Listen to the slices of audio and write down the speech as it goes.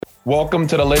Welcome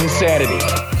to the ShaddaySanity,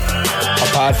 a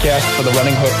podcast for the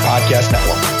Running Hook Podcast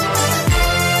Network.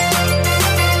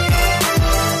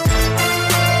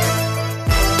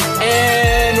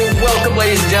 And welcome,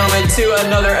 ladies and gentlemen, to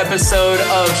another episode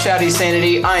of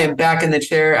ShaddaySanity. I am back in the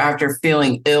chair after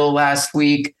feeling ill last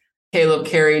week. Caleb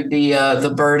carried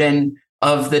the burden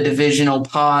of the divisional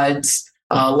pods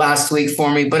last week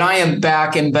for me, but I am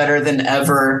back and better than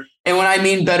ever. And when I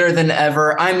mean better than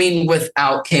ever, I mean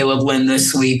without Caleb Lynn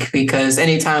this week, because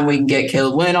anytime we can get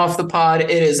Caleb Lynn off the pod, it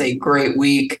is a great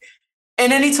week.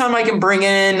 And anytime I can bring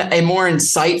in a more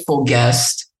insightful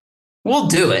guest, we'll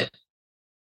do it.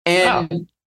 And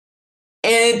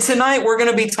tonight we're going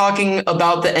to be talking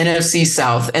about the NFC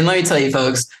South. And let me tell you,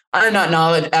 folks, I'm not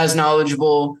as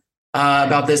knowledgeable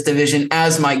about this division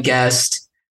as my guest.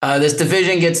 This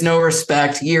division gets no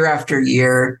respect year after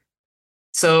year.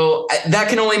 So that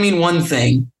can only mean one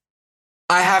thing.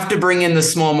 I have to bring in the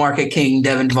small market king,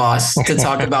 Devin Voss, to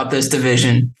talk about this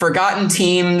division. Forgotten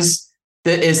teams,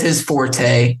 that is his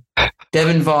forte.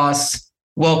 Devin Voss,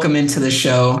 welcome into the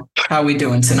show. How are we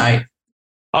doing tonight?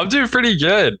 I'm doing pretty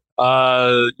good.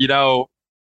 For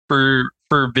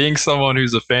being someone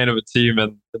who's a fan of a team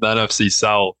in the NFC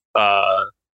South, the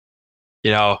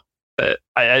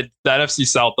NFC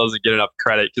South doesn't get enough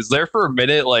credit, because there for a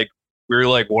minute, we were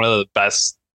like one of the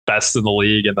best in the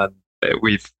league, and then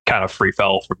we've kind of free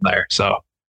fell from there. So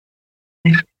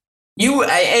you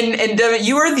and Devin,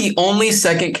 you are the only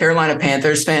second Carolina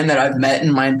Panthers fan that I've met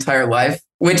in my entire life,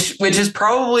 which is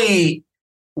probably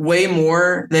way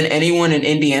more than anyone in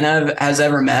Indiana has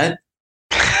ever met.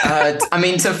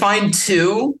 To find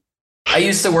two, I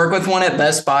used to work with one at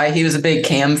Best Buy. He was a big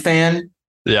Cam fan.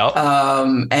 Yeah.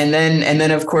 And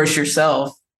then of course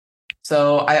yourself.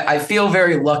 So I feel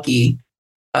very lucky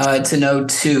to know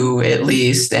two at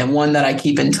least, and one that I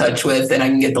keep in touch with, and I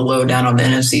can get the lowdown on the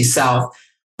NFC South.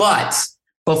 But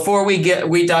before we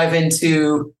dive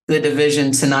into the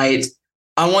division tonight,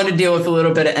 I want to deal with a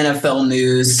little bit of NFL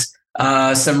news,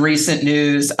 some recent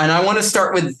news, and I want to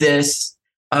start with this.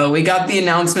 We got the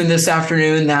announcement this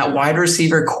afternoon that wide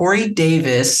receiver Corey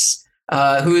Davis,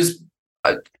 who's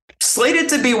slated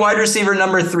to be wide receiver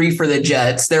number 3 for the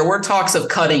Jets. There were talks of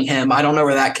cutting him. I don't know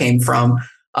where that came from,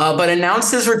 but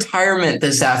announced his retirement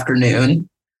this afternoon,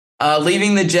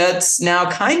 leaving the Jets now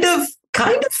kind of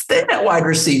thin at wide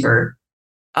receiver.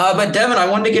 But Devin, I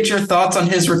wanted to get your thoughts on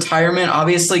his retirement.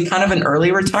 Obviously, kind of an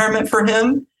early retirement for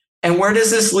him. And where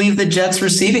does this leave the Jets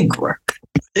receiving corps?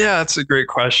 Yeah, that's a great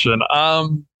question. I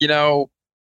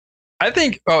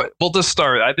think we'll just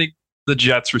start. I think the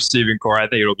Jets receiving corps, I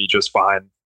think it'll be just fine.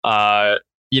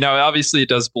 Obviously it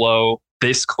does blow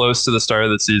this close to the start of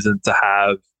the season to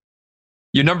have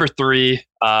your number 3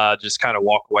 just kind of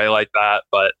walk away like that.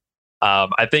 But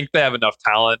I think they have enough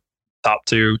talent, top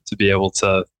 2, to be able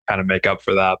to kind of make up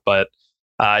for that. But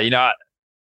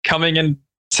coming into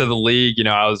the league,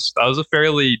 I was a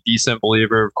fairly decent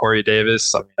believer of Corey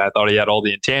Davis. I mean, I thought he had all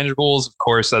the intangibles. Of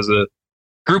course, as a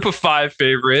group of 5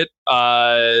 favorite,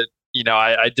 I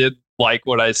did like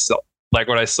what I saw. At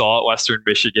Western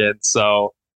Michigan.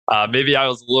 So maybe I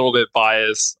was a little bit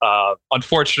biased.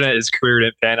 Unfortunate his career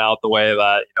didn't pan out the way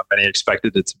that many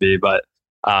expected it to be. But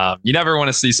you never want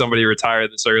to see somebody retire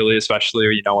this early,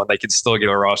 especially when they can still get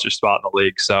a roster spot in the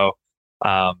league. So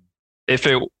if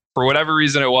it, for whatever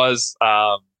reason it was,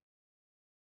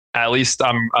 at least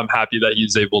I'm happy that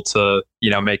he's able to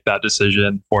make that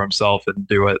decision for himself and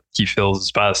do what he feels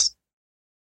is best.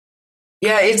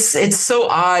 Yeah, it's so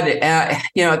odd.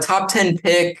 Top 10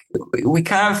 pick. I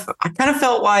kind of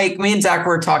felt like, me and Zach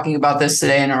were talking about this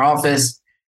today in our office.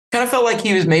 Kind of felt like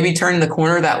he was maybe turning the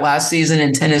corner that last season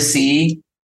in Tennessee,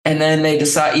 and then they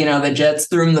decide, the Jets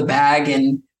threw him the bag,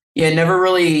 and never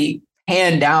really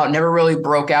panned out, never really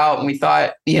broke out. And we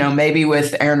thought, maybe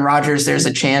with Aaron Rodgers, there's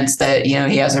a chance that he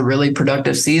has a really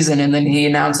productive season, and then he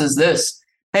announces this.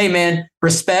 Hey, man,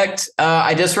 respect.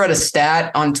 I just read a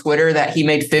stat on Twitter that he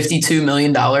made $52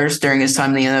 million during his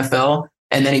time in the NFL,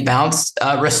 and then he bounced.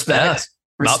 Respect.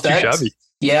 Not too shabby.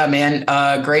 Yeah, man.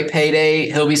 Great payday.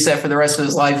 He'll be set for the rest of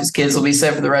his life. His kids will be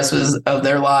set for the rest of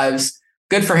their lives.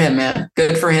 Good for him, man.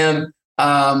 Good for him.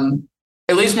 At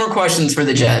least more questions for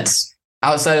the Jets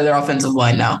outside of their offensive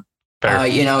line now.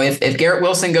 If Garrett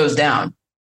Wilson goes down,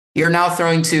 you're now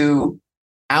throwing to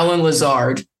Alan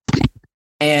Lazard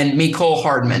and Mecole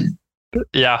Hardman.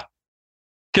 Yeah.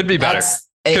 Could be better.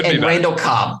 And Randall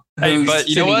Cobb, who's but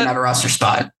you know what? Have a roster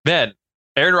spot. Man,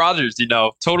 Aaron Rodgers,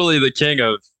 totally the king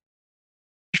of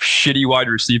shitty wide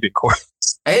receiving corps.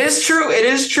 It is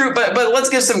true. But let's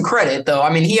give some credit, though.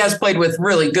 I mean, he has played with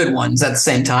really good ones at the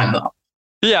same time, though.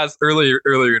 He has earlier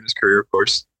in his career, of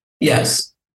course.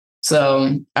 Yes. So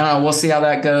I don't know. We'll see how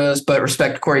that goes, but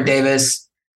respect to Corey Davis.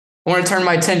 I want to turn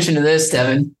my attention to this,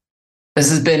 Devin. This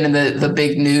has been the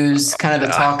big news, kind of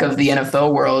the talk of the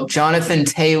NFL world. Jonathan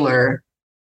Taylor.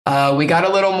 We got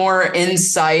a little more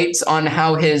insight on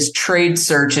how his trade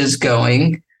search is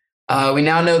going. We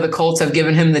now know the Colts have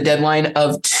given him the deadline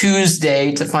of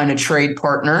Tuesday to find a trade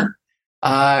partner.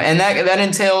 And that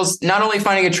entails not only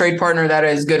finding a trade partner that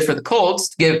is good for the Colts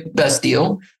to get best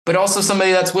deal, but also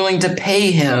somebody that's willing to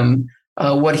pay him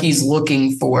what he's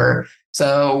looking for.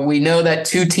 So we know that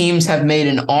 2 teams have made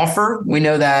an offer. We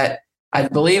know that I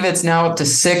believe it's now up to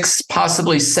 6,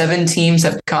 possibly 7 teams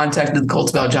have contacted the Colts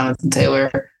about Jonathan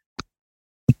Taylor.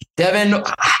 Devin,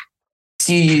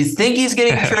 do you think he's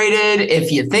getting traded? If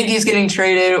you think he's getting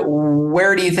traded,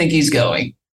 where do you think he's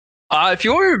going? If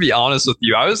you want me to be honest with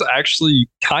you, I was actually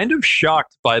kind of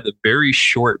shocked by the very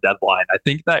short deadline. I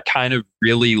think that kind of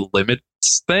really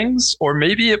limits things, or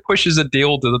maybe it pushes a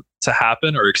deal to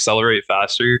happen or accelerate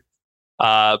faster.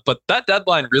 But that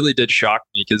deadline really did shock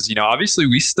me because, obviously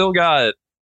we still got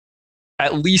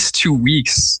at least 2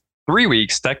 weeks, 3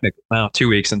 weeks, technically now 2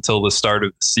 weeks until the start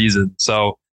of the season.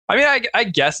 So, I mean, I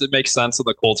guess it makes sense on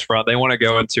the Colts front. They want to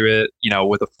go into it,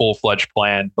 with a full-fledged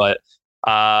plan. But,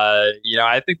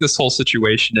 I think this whole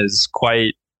situation is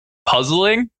quite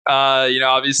puzzling.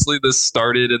 Obviously this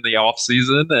started in the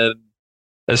offseason and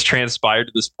has transpired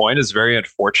to this point is very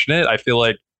unfortunate. I feel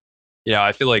like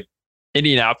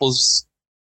Indianapolis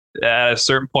at a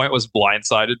certain point was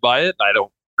blindsided by it. I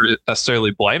don't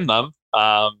necessarily blame them.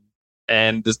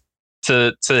 And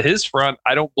to his front,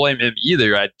 I don't blame him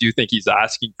either. I do think he's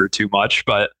asking for too much,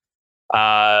 but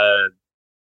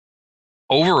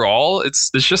overall, it's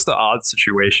just an odd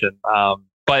situation.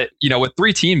 But with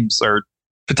 3 teams or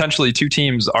potentially 2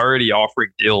 teams already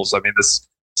offering deals, I mean, this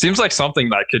seems like something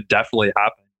that could definitely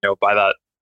happen, by that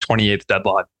 28th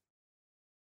deadline.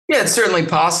 Yeah, it's certainly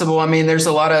possible. I mean, there's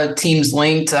a lot of teams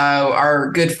linked.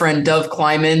 Our good friend Dov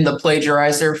Kleiman, the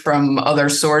plagiarizer from other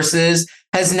sources,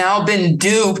 has now been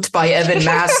duped by Evan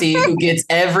Massey, who gets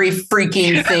every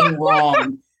freaking thing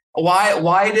wrong.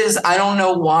 I don't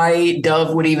know why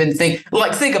Dov would even think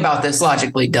about this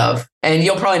logically, Dov, and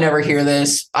you'll probably never hear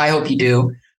this. I hope you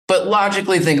do. But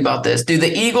logically think about this. Do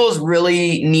the Eagles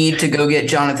really need to go get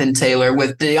Jonathan Taylor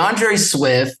with DeAndre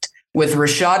Swift, with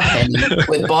Rashad Penny,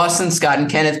 with Boston Scott and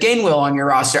Kenneth Gainwell on your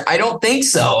roster? I don't think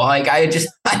so. I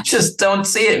just don't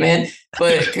see it, man.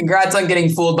 But congrats on getting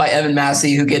fooled by Evan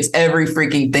Massey, who gets every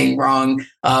freaking thing wrong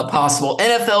possible.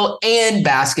 NFL and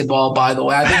basketball, by the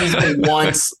way. I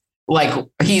think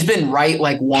he's been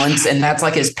right once, and that's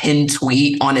his pinned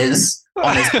tweet on his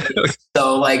page.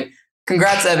 So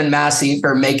congrats Evan Massey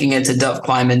for making it to Dov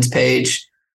Kleiman's page.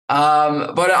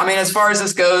 But I mean, as far as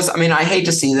this goes, I mean, I hate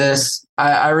to see this.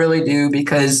 I really do,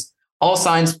 because all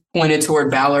signs pointed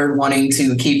toward Ballard wanting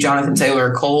to keep Jonathan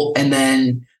Taylor a Colt. And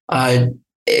then, I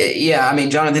mean,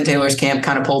 Jonathan Taylor's camp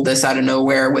kind of pulled this out of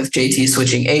nowhere with JT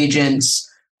switching agents,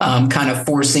 kind of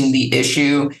forcing the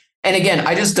issue. And again,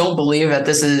 I just don't believe that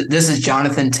this is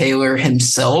Jonathan Taylor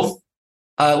himself.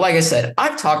 Like I said,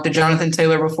 I've talked to Jonathan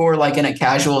Taylor before, in a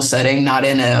casual setting, not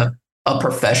in a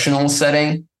professional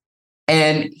setting.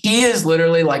 And he is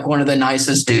literally one of the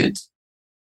nicest dudes.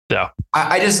 Yeah.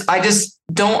 I just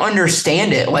don't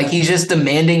understand it. He's just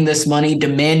demanding this money,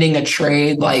 demanding a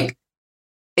trade.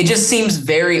 It just seems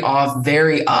very off,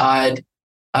 very odd.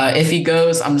 If he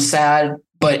goes, I'm sad.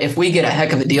 But if we get a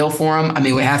heck of a deal for him, I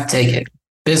mean, we have to take it.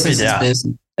 Business is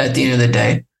business at the end of the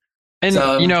day. And,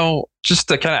 just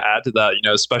to kind of add to that,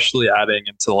 especially adding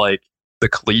into the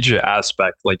collegiate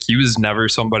aspect, he was never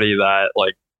somebody that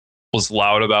was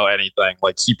loud about anything.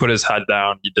 He put his head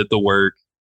down, he did the work,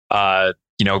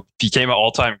 became an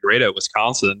all-time great at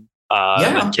Wisconsin,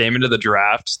 and came into the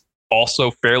draft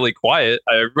also fairly quiet.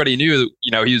 Everybody knew,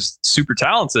 he was super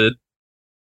talented.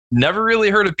 Never really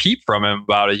heard a peep from him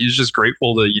about it. He was just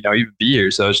grateful to, even be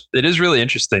here. So it is really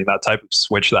interesting, that type of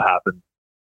switch that happened.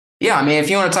 Yeah, I mean, if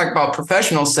you want to talk about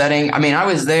professional setting, I mean, I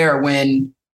was there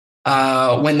when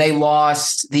they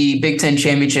lost the Big Ten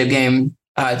championship game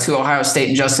to Ohio State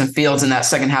and Justin Fields in that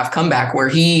second half comeback, where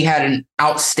he had an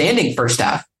outstanding first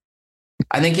half.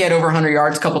 I think he had over 100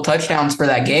 yards, a couple touchdowns for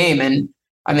that game. And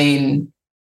I mean,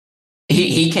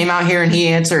 he came out here and he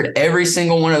answered every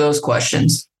single one of those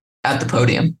questions at the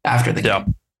podium after the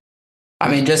game. I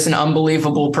mean, just an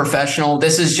unbelievable professional.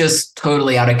 This is just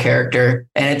totally out of character,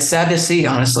 and it's sad to see,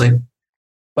 honestly.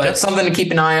 But it's something to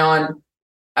keep an eye on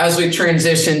as we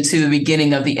transition to the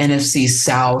beginning of the NFC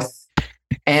South.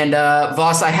 And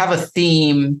Voss, I have a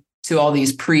theme to all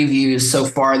these previews so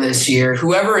far this year.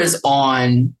 Whoever is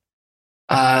on,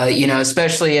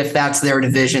 especially if that's their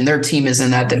division, their team is in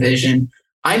that division.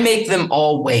 I make them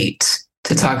all wait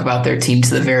to talk about their team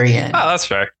to the very end. Oh, that's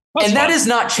fair. That's that is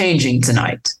not changing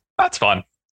tonight. That's fun.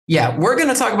 Yeah, we're going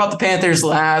to talk about the Panthers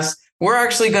last. We're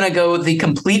actually going to go the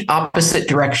complete opposite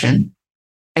direction.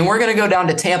 And we're going to go down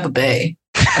to Tampa Bay.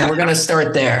 And we're going to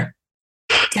start there.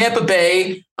 Tampa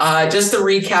Bay, just to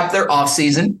recap their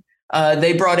offseason,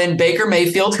 they brought in Baker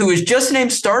Mayfield, who was just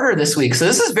named starter this week. So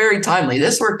this is very timely.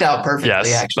 This worked out perfectly,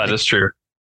 yes, actually. That is true.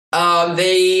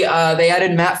 They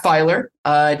added Matt Filer,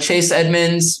 Chase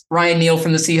Edmonds, Ryan Neal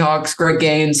from the Seahawks, Greg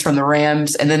Gaines from the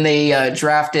Rams, and then they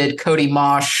drafted Cody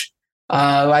Mosh,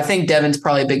 I think Devin's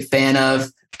probably a big fan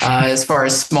of as far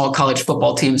as small college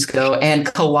football teams go, and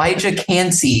Kalijah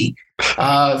Cansey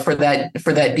for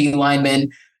that D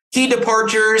lineman. Key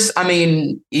departures, I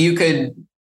mean, you could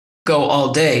go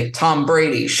all day. Tom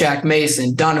Brady, Shaq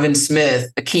Mason, Donovan Smith,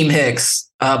 Akeem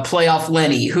Hicks, Playoff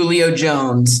Lenny, Julio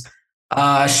Jones,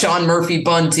 Sean Murphy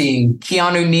Bunting,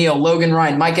 Keanu Neal, Logan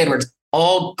Ryan, Mike Edwards,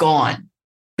 all gone.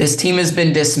 This team has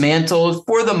been dismantled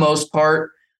for the most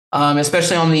part,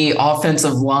 especially on the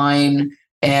offensive line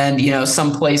and,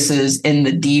 some places in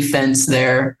the defense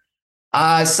there.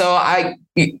 So I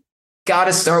got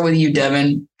to start with you,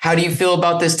 Devin. How do you feel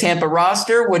about this Tampa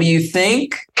roster? What do you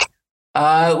think?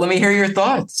 Let me hear your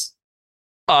thoughts.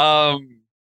 My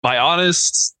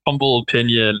honest, humble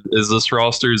opinion is this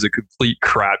roster is a complete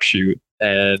crapshoot.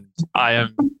 And I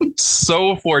am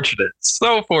so fortunate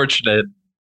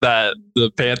that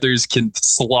the Panthers can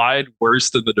slide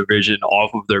worst in the division off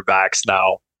of their backs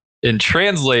now and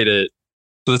translate it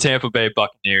to the Tampa Bay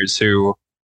Buccaneers, who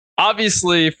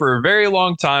obviously for a very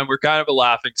long time were kind of a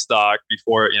laughingstock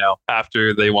before,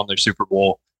 after they won their Super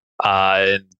Bowl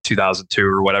in 2002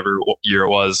 or whatever year it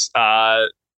was,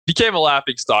 became a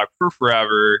laughingstock for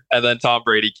forever. And then Tom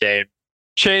Brady came,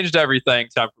 changed everything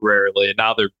temporarily, and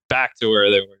now they're back to where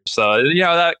they were. So,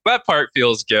 that part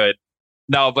feels good.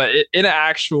 No, but in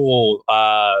actual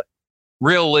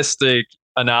realistic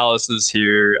analysis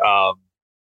here,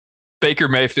 Baker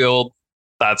Mayfield,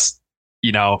 that's,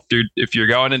 if you're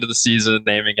going into the season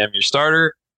naming him your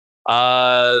starter,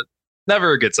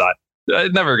 never a good sign.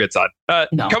 Never a good sign.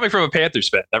 No. Coming from a Panthers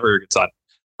fan, never a good sign.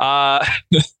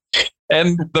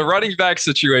 And the running back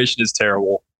situation is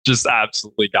terrible. Just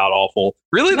absolutely god awful.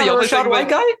 Really, the only thing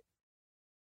guy?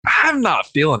 I'm not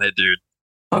feeling it, dude.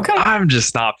 Okay. I'm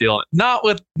just not feeling it. Not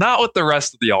with the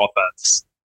rest of the offense.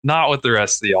 Not with the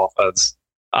rest of the offense.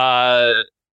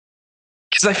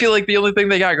 Because I feel like the only thing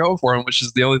they got going for him, which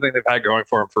is the only thing they've had going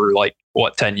for him for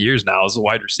 10 years now, is a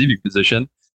wide receiving position.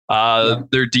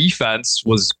 Their defense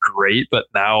was great, but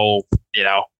now,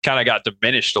 kind of got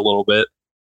diminished a little bit.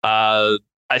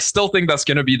 I still think that's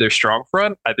going to be their strong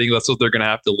front. I think that's what they're going to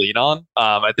have to lean on.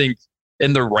 I think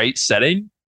in the right setting,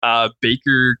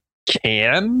 Baker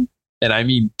can, and I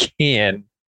mean can,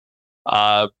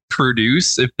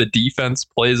 produce if the defense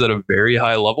plays at a very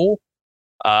high level.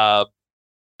 But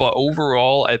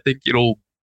overall, I think it'll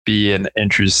be an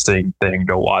interesting thing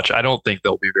to watch. I don't think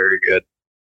they'll be very good.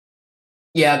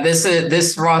 Yeah,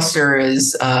 this roster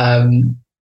is I'm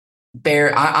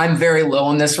very low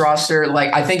on this roster.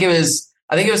 I think it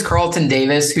was Carlton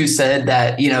Davis who said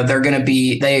that,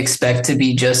 they expect to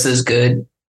be just as good.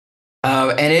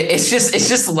 And it's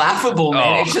just laughable,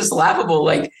 man. Oh. It's just laughable.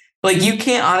 Like you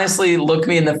can't honestly look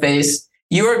me in the face.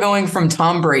 You are going from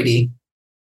Tom Brady,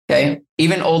 okay,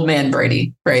 even old man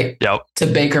Brady, right? Yep. To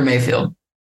Baker Mayfield.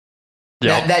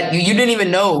 Yep. That you didn't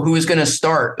even know who was going to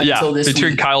start until this week.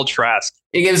 Between Kyle Trask.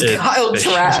 It gives Kyle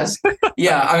Trask.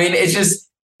 Yeah, I mean, it's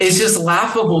just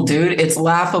laughable, dude. It's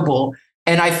laughable.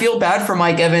 And I feel bad for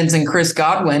Mike Evans and Chris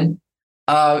Godwin,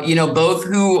 both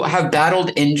who have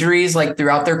battled injuries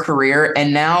throughout their career.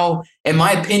 And now, in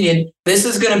my opinion, this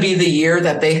is going to be the year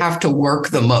that they have to work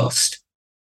the most.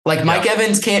 Mike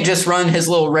Evans can't just run his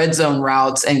little red zone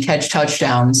routes and catch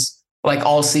touchdowns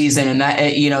all season. And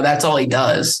that, that's all he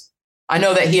does. I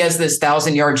know that he has this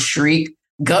 1,000-yard streak.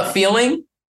 Gut feeling,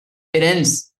 it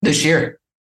ends this year.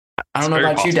 I don't know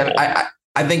about you, Devin.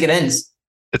 I think it ends.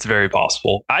 It's very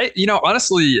possible.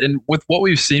 Honestly, and with what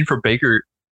we've seen from Baker,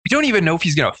 we don't even know if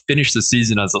he's going to finish the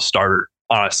season as a starter,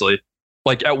 honestly.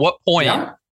 At what point,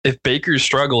 if Baker's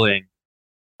struggling,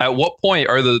 at what point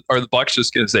are the Bucs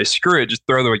just going to say, screw it, just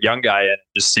throw the young guy in and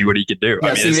just see what he can do?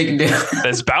 Yeah, see what he can do.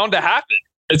 It's bound to happen.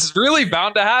 It's really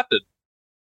bound to happen.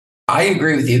 I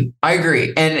agree with you. I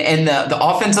agree. And the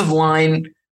offensive line,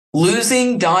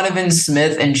 losing Donovan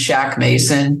Smith and Shaq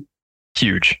Mason.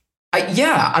 Huge.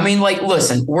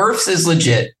 Listen, Wirfs is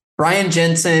legit. Ryan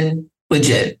Jensen,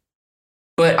 legit.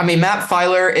 But Matt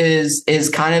Filer is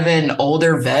kind of an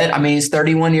older vet. He's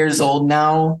 31 years old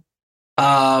now.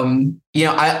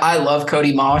 I love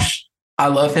Cody Mosh. I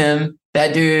love him.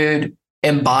 that dude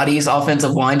embodies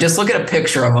offensive line. Just look at a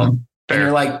picture of him, and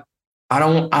you're like, I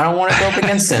don't want to go up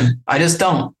against him. I just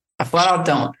don't. I flat out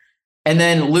don't. And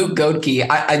then Luke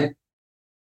Goedke,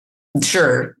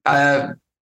 sure, a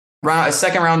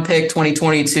second round pick,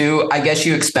 2022. I guess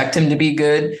you expect him to be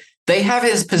good. They have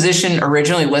his position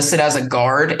originally listed as a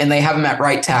guard, and they have him at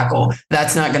right tackle.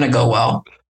 That's not going to go well.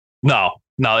 No,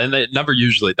 and it never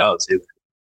usually does either.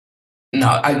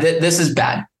 No, this is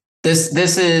bad.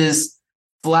 This is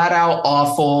flat out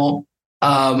awful.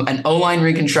 An O-line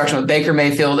reconstruction with Baker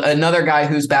Mayfield, another guy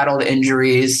who's battled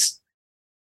injuries.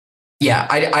 Yeah,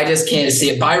 I just can't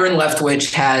see it. Byron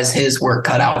Leftwich has his work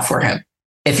cut out for him.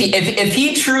 If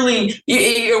he truly,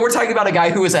 we're talking about a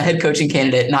guy who was a head coaching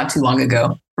candidate not too long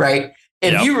ago, right?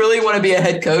 If you really want to be a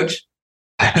head coach,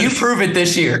 you prove it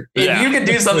this year. If you can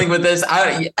do something with this,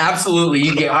 absolutely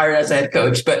you get hired as a head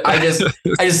coach. But I just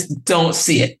don't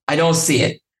see it. I don't see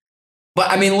it. But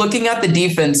I mean, looking at the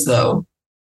defense though,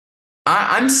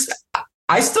 I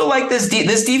still like this.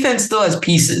 This defense still has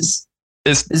pieces.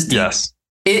 Yes.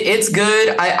 It's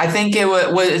good. I think it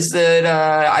was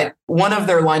that one of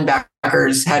their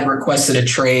linebackers had requested a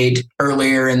trade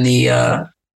earlier in the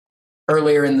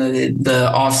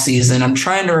off season. I'm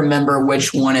trying to remember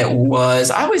which one it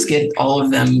was. I always get all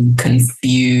of them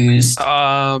confused.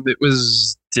 It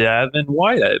was Devin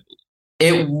White.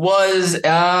 It was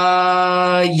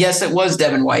yes, it was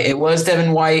Devin White. It was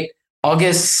Devin White.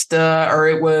 August, or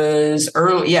it was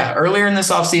earlier in this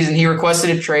offseason, he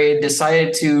requested a trade,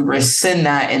 decided to rescind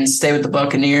that and stay with the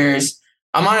Buccaneers.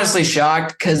 I'm honestly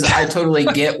shocked because I totally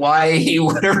get why he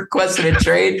would have requested a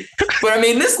trade. But I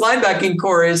mean, this linebacking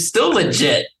core is still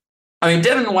legit. I mean,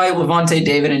 Devin White, Levante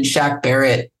David, and Shaq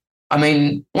Barrett. I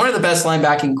mean, one of the best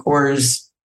linebacking cores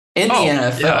in the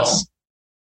NFL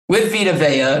with Vita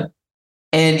Vea.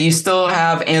 And you still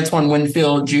have Antoine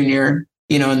Winfield Jr.,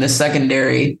 in the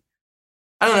secondary.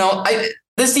 I don't know.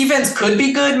 This defense could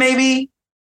be good, maybe,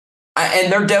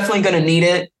 and they're definitely going to need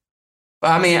it.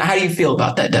 But I mean, how do you feel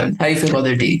about that, Devin? How do you feel about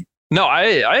their D? No,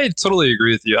 I totally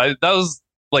agree with you. That's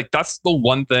the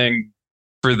one thing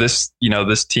for this,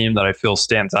 this team that I feel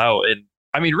stands out. And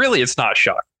I mean, really, it's not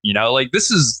shocking.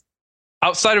 This is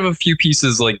outside of a few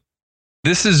pieces.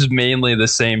 This is mainly the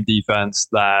same defense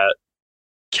that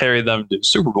carried them to the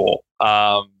Super Bowl.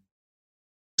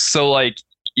 So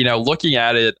looking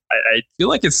at it, I feel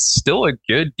like it's still a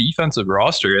good defensive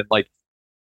roster. And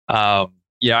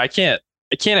I can't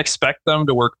expect them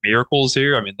to work miracles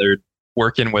here. I mean, they're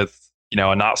working with,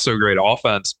 a not so great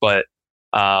offense, but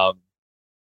I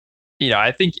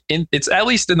think it's at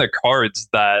least in the cards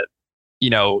that,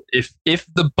 if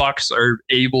the Bucs are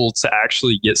able to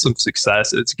actually get some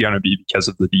success, it's going to be because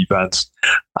of the defense.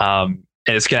 And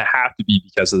it's going to have to be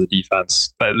because of the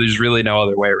defense. But there's really no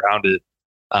other way around it.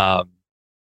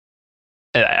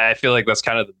 I feel like that's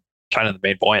kind of the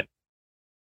main point.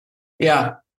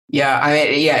 Yeah. I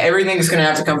mean, everything's going to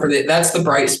have to come from that's the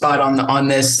bright spot on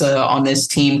this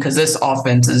team, because this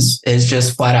offense is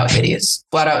just flat out hideous.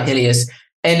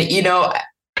 And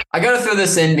I got to throw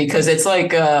this in because it's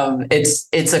like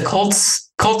it's a Colts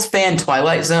fan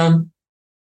Twilight Zone.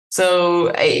 So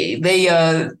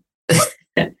the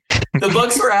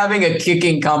Bucs were having a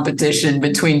kicking competition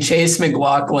between Chase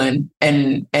McLaughlin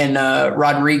and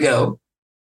Rodrigo.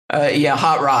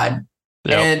 Hot Rod.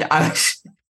 Yep. And I'm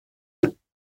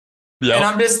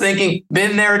just thinking,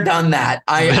 been there, done that.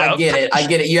 I get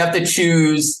it. You have to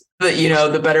choose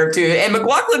the better of two. And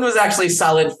McLaughlin was actually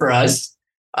solid for us.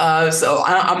 So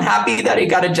I'm happy that he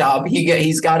got a job.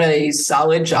 He's got a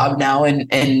solid job now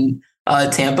in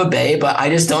Tampa Bay, but I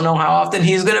just don't know how often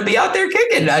he's going to be out there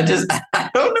kicking. I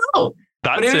don't know.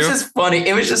 But it was just funny.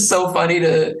 It was just so funny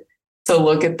to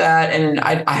look at that. And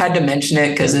I had to mention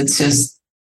it because it's just,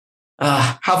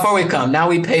 how far we've come. Now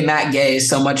we pay Matt Gay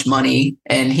so much money,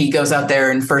 and he goes out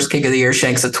there and first kick of the year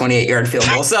shanks a 28-yard field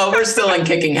goal. So we're still in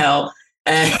kicking hell,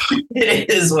 and it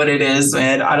is what it is,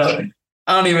 man. I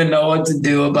don't even know what to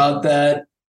do about that.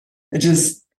 It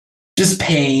just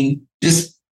pain,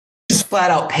 just flat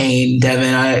out pain,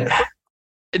 Devin.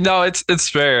 No, it's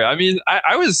fair. I mean,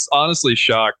 I was honestly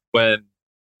shocked when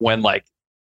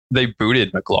they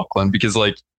booted McLaughlin because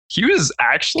he was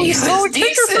actually a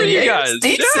kicker for you guys.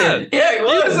 Yeah, he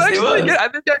was. He was actually good. I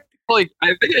think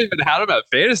I even had him at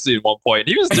fantasy at one point.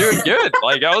 He was doing good.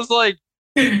 I was like,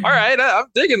 all right, I'm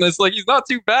digging this. He's not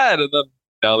too bad. And then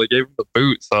they gave him the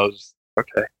boot, so I was just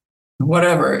okay.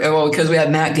 Whatever. Well, because we have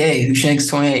Matt Gay who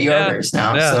shanks 28-yarders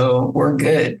now, so we're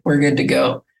good. We're good to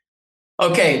go.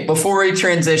 Okay, before we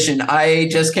transition, I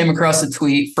just came across a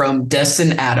tweet from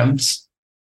Destin Adams.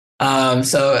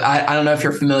 So I don't know if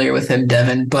you're familiar with him,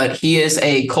 Devin, but he is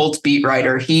a Colts beat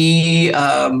writer. He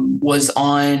was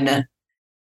on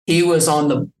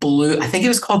the Blue. I think it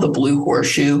was called the Blue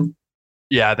Horseshoe.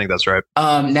 Yeah, I think that's right.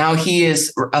 Now he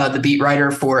is the beat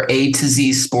writer for A to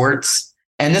Z Sports.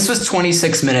 And this was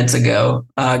 26 minutes ago.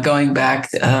 Going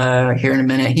back here in a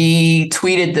minute, he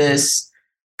tweeted this.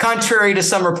 Contrary to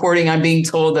some reporting, I'm being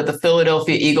told that the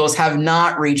Philadelphia Eagles have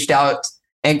not reached out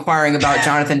inquiring about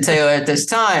Jonathan Taylor at this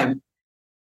time.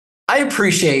 I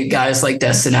appreciate guys like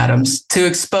Destin Adams to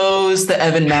expose the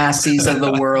Evan Massey's of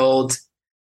the world.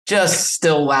 Just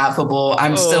still laughable.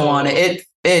 I'm still on it.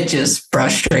 It just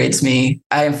frustrates me.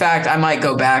 In fact, I might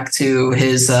go back to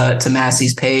his to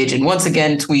Massey's page and once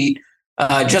again tweet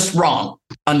just wrong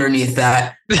underneath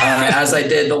that, as I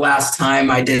did the last time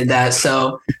I did that.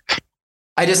 So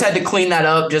I just had to clean that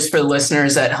up just for the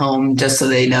listeners at home, just so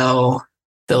they know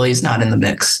Philly's not in the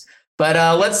mix. But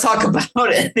let's talk about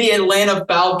the Atlanta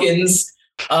Falcons.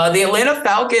 The Atlanta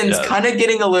Falcons kind of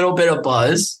getting a little bit of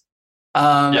buzz.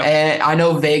 And I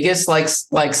know Vegas likes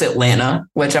Atlanta,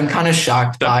 which I'm kind of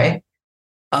shocked by.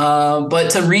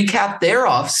 But to recap their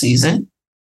offseason,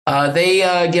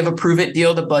 they give a prove-it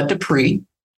deal to Bud Dupree.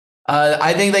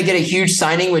 I think they get a huge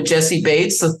signing with Jesse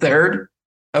Bates, the third,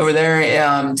 over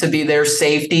there to be their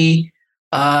safety.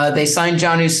 They signed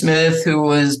Jonnu Smith, who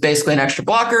was basically an extra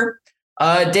blocker.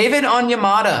 David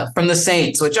Onyemata from the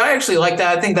Saints, which I actually like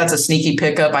that. I think that's a sneaky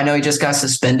pickup. I know he just got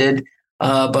suspended,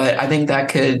 but I think that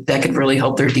could really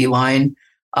help their D-line.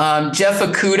 Jeff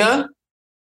Okudah,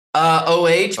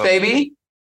 baby.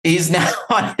 He's now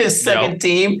on his second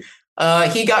team.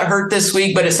 He got hurt this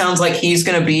week, but it sounds like he's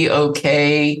going to be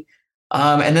okay.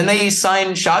 And then they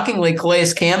signed, shockingly,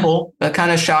 Calais Campbell, a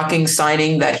kind of shocking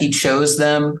signing that he chose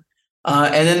them.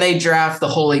 And then they draft the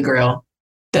Holy Grail,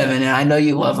 Devin, and I know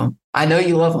you love him.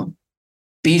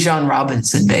 Bijan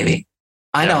Robinson, baby.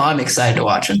 I know I'm excited to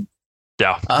watch him.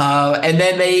 Yeah. And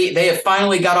then they have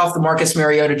finally got off the Marcus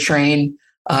Mariota train.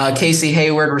 Casey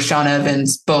Hayward, Rashawn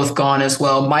Evans, both gone as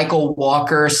well. Michael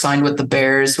Walker signed with the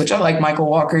Bears, which I like Michael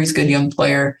Walker. He's a good young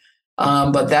player.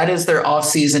 But that is their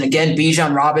offseason. Again,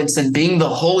 Bijan Robinson being the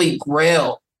holy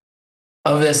grail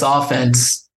of this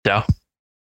offense. Yeah,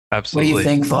 absolutely. What do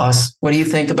you think, Voss? What do you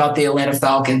think about the Atlanta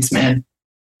Falcons, man?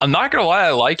 I'm not going to lie.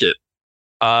 I like it.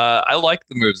 I like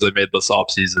the moves they made this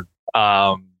offseason.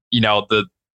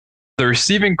 The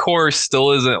receiving core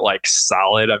still isn't like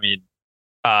solid. I mean,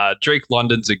 Drake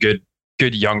London's a good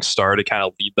young star to kind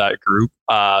of lead that group.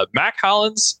 Mac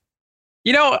Hollins,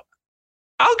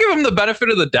 I'll give him the benefit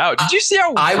of the doubt. Did you see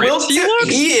how ripped he looks?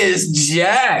 He is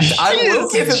jacked. I will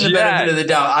give him the benefit of the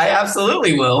doubt. I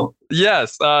absolutely will.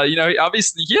 Yes.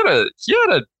 Obviously he had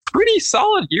a pretty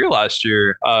solid year last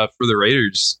year for the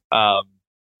Raiders.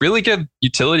 Really good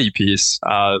utility piece.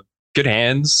 Good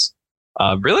hands.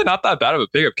 Really not that bad of a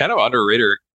pickup. Kind of under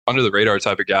the radar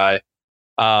type of guy.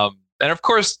 And of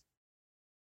course,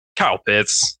 Kyle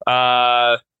Pitts.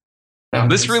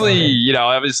 This really,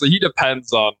 obviously he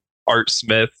depends on Art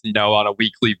Smith, on a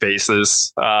weekly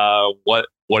basis. What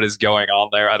is going on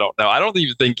there? I don't know. I don't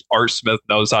even think Art Smith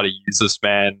knows how to use this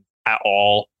man at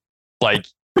all. Like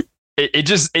it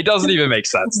doesn't even make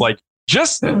sense. Like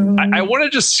I want to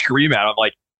just scream at him,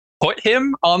 like, put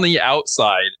him on the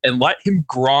outside and let him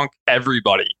Gronk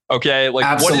everybody. Okay. Like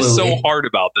Absolutely. What is so hard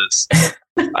about this?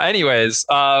 Anyways,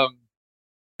 to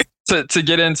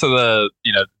get into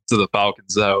the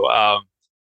Falcons though.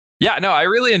 I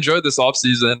really enjoyed this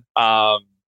offseason.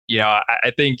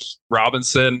 I think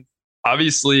Robinson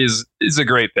obviously is a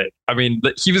great pick. I mean,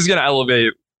 he was going to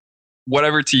elevate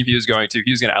whatever team he was going to.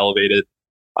 He was going to elevate it.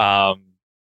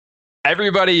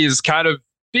 Everybody is kind of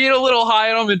being a little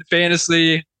high on him in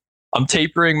fantasy. I'm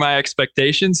tapering my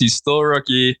expectations. He's still a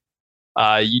rookie.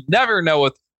 You never know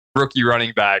with rookie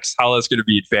running backs how that's going to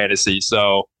be in fantasy.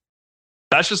 So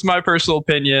that's just my personal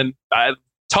opinion. I have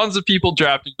tons of people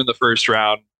drafting him in the first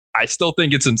round. I still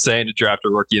think it's insane to draft a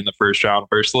rookie in the first round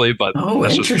personally, but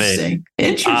that's just me.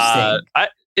 Interesting.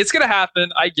 It's going to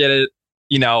happen. I get it.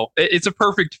 It's a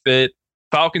perfect fit.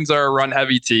 Falcons are a run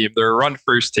heavy team. They're a run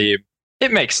first team.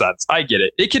 It makes sense. I get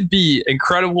it. It could be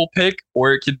incredible pick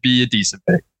or it could be a decent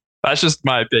pick. That's just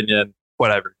my opinion.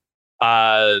 Whatever.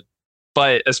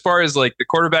 But as far as like the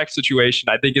quarterback situation,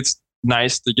 I think it's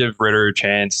nice to give Ritter a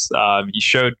chance. He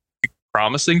showed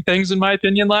promising things in my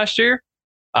opinion last year.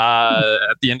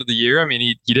 At the end of the year, I mean,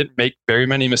 he didn't make very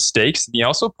many mistakes, and he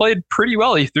also played pretty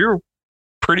well. He threw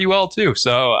pretty well too.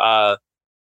 So,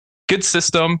 good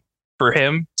system for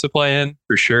him to play in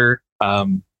for sure.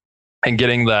 And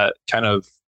getting that kind of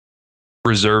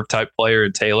reserve type player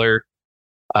in Taylor,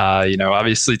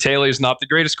 Obviously Taylor's not the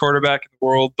greatest quarterback in the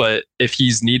world, but if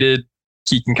he's needed,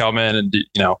 he can come in and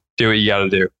do what you got to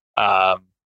do.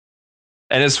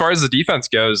 And as far as the defense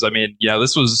goes, I mean,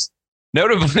 this was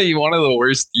notably one of the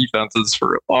worst defenses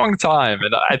for a long time.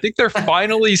 And I think they're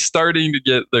finally starting to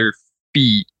get their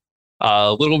feet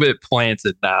a little bit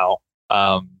planted now.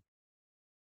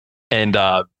 And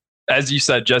as you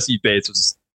said, Jesse Bates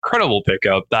was an incredible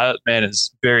pickup. That man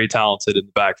is very talented in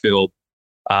the backfield.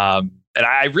 And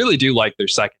I really do like their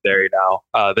secondary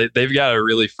now. They've got a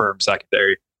really firm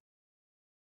secondary.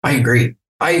 I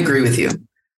agree with you.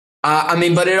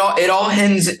 But it all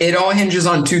hinges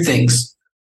on two things.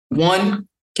 One,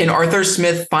 can Arthur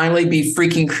Smith finally be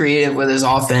freaking creative with his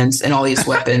offense and all these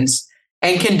weapons?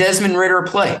 And can Desmond Ridder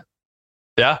play?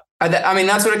 Yeah.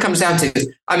 That's what it comes down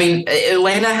to.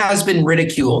 Atlanta has been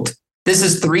ridiculed. This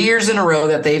is 3 years in a row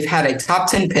that they've had a top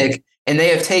 10 pick and they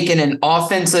have taken an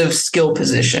offensive skill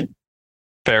position.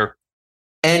 Fair.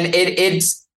 And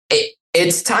it's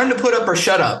time to put up or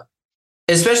shut up,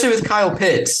 especially with Kyle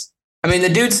Pitts. The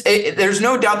dude's, there's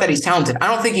no doubt that he's talented. I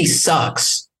don't think he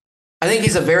sucks. I think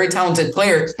he's a very talented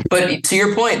player, but to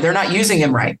your point, they're not using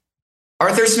him right.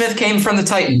 Arthur Smith came from the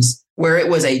Titans, where it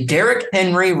was a Derrick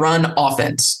Henry run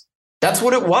offense. That's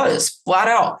what it was, flat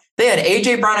out. They had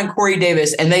A.J. Brown and Corey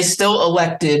Davis, and they still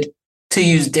elected to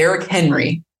use Derrick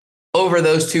Henry over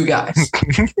those two guys.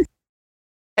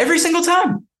 Every single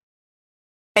time.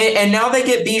 And now they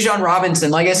get Bijan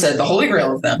Robinson, like I said, the holy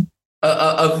grail of them.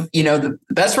 The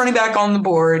best running back on the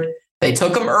board. They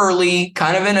took him early,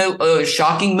 kind of in a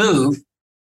shocking move.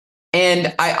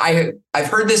 And I've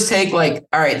heard this take like,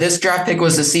 all right, this draft pick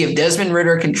was to see if Desmond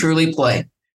Ridder can truly play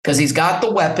because he's got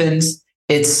the weapons.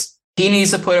 He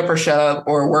needs to put up or shut up,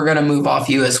 or we're going to move off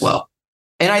you as well.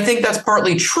 And I think that's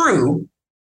partly true.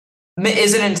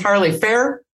 Is it entirely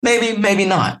fair? Maybe, maybe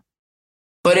not.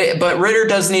 But Ridder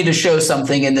does need to show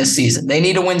something in this season. They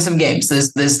need to win some games.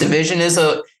 This division is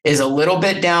a little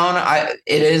bit down.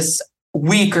 It is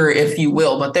weaker, if you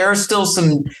will, but there are still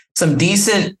some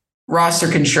decent roster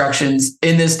constructions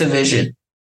in this division.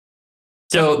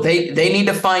 So they need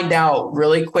to find out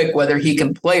really quick whether he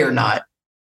can play or not.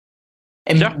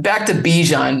 And back to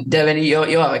Bijan, Devin,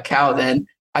 you'll have a cow then.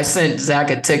 I sent Zach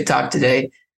a TikTok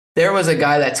today. There was a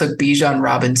guy that took Bijan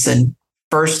Robinson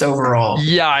first overall.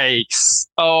 Yikes.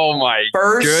 Oh my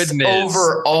goodness. First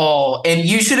overall. And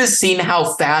you should have seen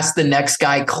how fast the next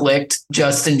guy clicked,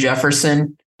 Justin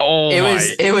Jefferson. Oh,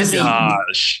 it was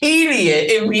gosh.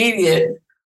 Immediate.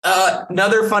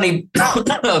 Another funny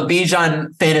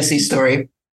Bijan fantasy story.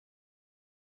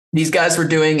 These guys were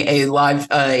doing a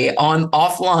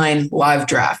offline live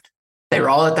draft. They were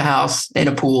all at the house in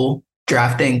a pool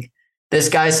drafting. This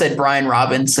guy said Brian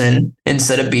Robinson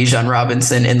instead of Bijan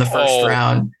Robinson in the first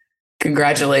round.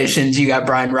 Congratulations, you got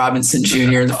Brian Robinson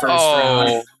Jr. in the first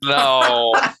round.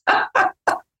 No.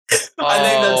 I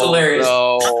think that's hilarious.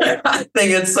 No. I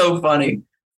think it's so funny.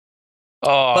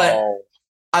 But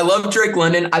I love Drake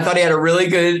London. I thought he had a really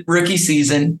good rookie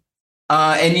season.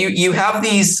 And you have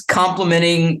these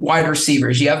complementing wide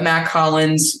receivers. You have Matt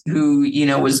Collins, who,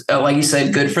 was, like you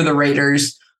said, good for the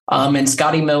Raiders. And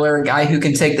Scotty Miller, a guy who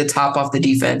can take the top off the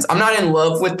defense. I'm not in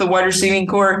love with the wide receiving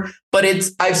core, but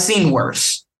I've seen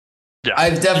worse. Yeah,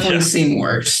 I've definitely seen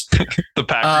worse. The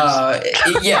Packers.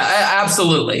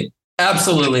 Absolutely.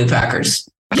 Absolutely the Packers.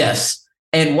 Yes.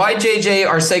 And why JJ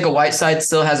Arcega-Whiteside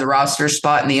still has a roster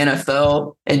spot in the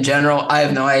NFL in general, I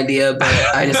have no idea, but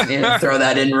I just need to throw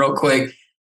that in real quick.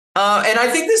 And I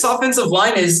think this offensive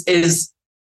line is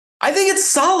I think it's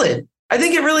solid. I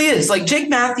think it really is. Like Jake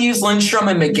Matthews, Lindstrom,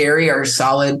 and McGarry are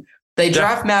solid. They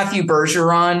draft Matthew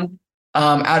Bergeron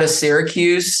out of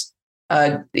Syracuse.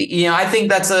 I think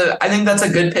that's a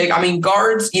good pick.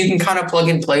 Guards, you can kind of plug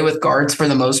and play with guards for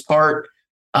the most part.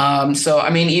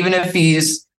 Even if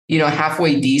he's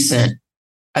halfway decent,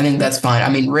 I think that's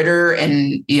fine. Ridder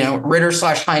and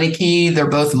Ridder/Heineke, they're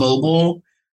both mobile.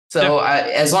 So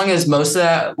as long as most of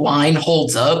that line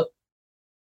holds up,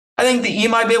 I think that you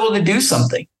might be able to do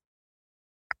something.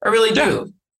 I really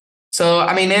do. So,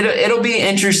 it'll be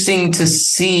interesting to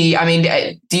see.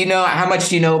 Do you know how much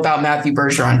do you know about Matthew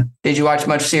Bergeron? Did you watch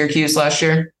much Syracuse last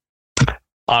year?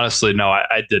 Honestly, no,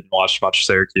 I didn't watch much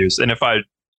Syracuse. And if I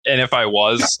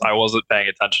wasn't paying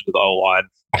attention to the O-line.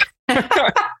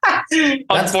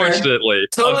 Unfortunately.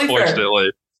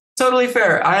 Fair. Totally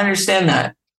fair. I understand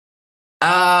that.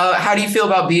 How do you feel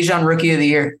about Bijan Rookie of the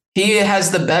Year? He has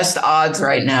the best odds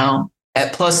right now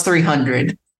at plus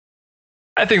 300.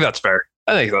 I think that's fair.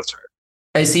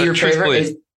 Is he your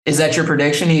favorite? Is that your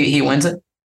prediction? He wins it?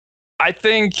 I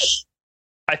think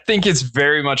it's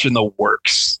very much in the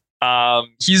works.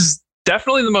 He's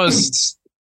definitely the most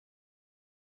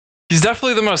he's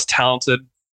definitely the most talented,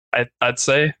 I'd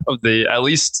say, at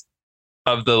least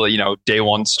of the day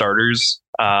one starters.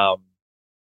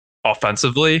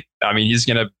 Offensively, I mean, he's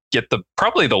going to get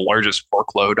probably the largest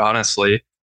workload, honestly.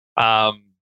 I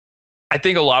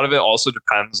think a lot of it also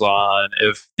depends on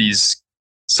if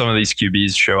some of these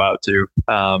QBs show out too.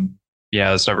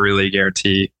 It's never really a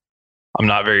guarantee. I'm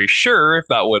not very sure if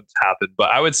that would happen, but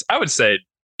I would say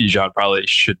Bijan probably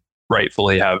should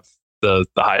rightfully have the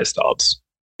highest odds.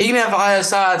 He can have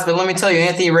highest odds, but let me tell you,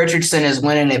 Anthony Richardson is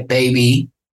winning it, baby.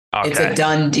 Okay. It's a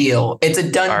done deal. It's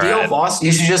a done deal, Voss.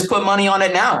 You should just put money on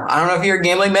it now. I don't know if you're a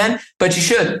gambling man, but you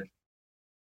should.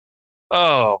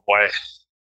 Oh boy,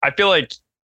 I feel like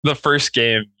the first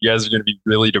game you guys are going to be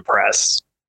really depressed.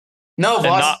 No,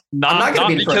 Voss, I'm not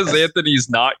going to be because depressed. Anthony's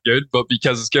not good, but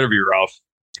because it's going to be rough.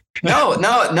 No.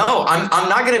 I'm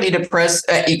not going to be depressed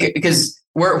because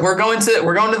we're going to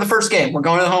the first game. We're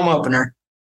going to the home opener,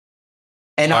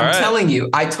 and I'm telling you,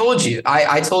 I told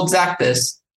Zach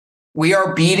this. We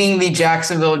are beating the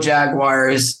Jacksonville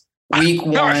Jaguars week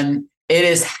 1. It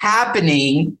is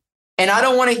happening. And I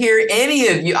don't want to hear any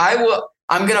of you.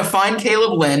 I'm going to find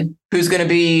Caleb Lynn, who's going to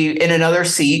be in another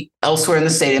seat elsewhere in the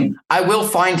stadium. I will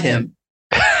find him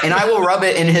and I will rub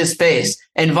it in his face.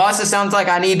 And Voss, it sounds like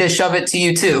I need to shove it to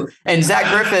you too. And Zach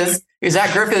Griffith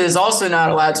is also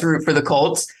not allowed to root for the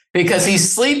Colts because he's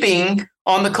sleeping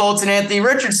on the Colts and Anthony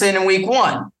Richardson in week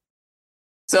 1.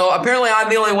 So apparently I'm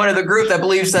the only one of the group that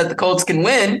believes that the Colts can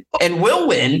win and will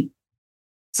win.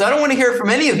 So I don't want to hear from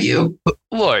any of you.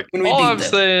 Look, all I'm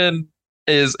saying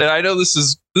is, and I know this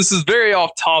is very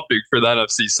off topic for the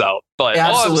NFC South, but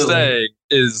all I'm saying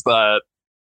is that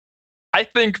I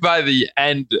think by the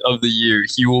end of the year,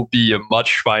 he will be a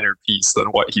much finer piece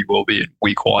than what he will be in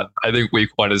week 1. I think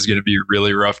week 1 is going to be a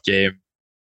really rough game.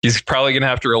 He's probably going to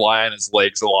have to rely on his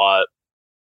legs a lot.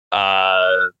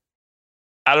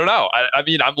 I don't know. I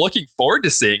mean, I'm looking forward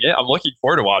to seeing it. I'm looking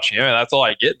forward to watching it, and that's all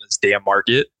I get in this damn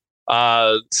market.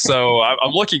 So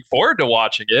I'm looking forward to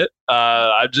watching it.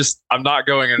 I'm not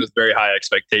going in with very high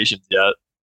expectations yet.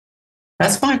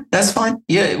 That's fine.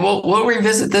 Yeah, we'll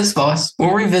revisit this, Voss.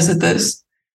 We'll revisit this.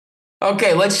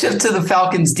 Okay, let's shift to the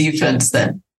Falcons defense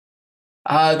then.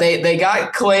 They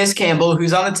got Calais Campbell,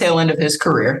 who's on the tail end of his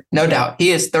career, no doubt. He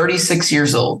is 36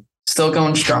 years old. Still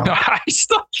going strong.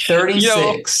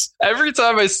 36. Every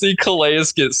time I see Calais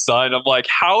get signed, I'm like,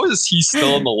 how is he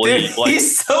still in the league? Dude,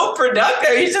 he's so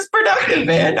productive. He's just productive,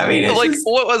 man. I mean,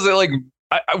 what was it like?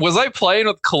 Was I playing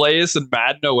with Calais and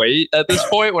Madden 08 at this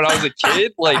point when I was a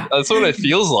kid? Like, that's what it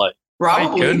feels like.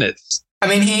 Probably. My goodness. I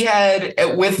mean, he had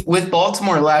with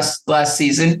Baltimore last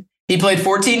season. He played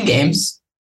 14 games.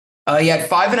 He had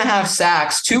 5.5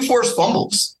 sacks, 2 forced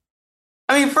fumbles.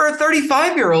 I mean, for a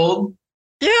 35-year-old.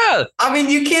 Yeah. I mean,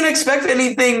 you can't expect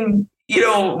anything,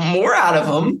 more out of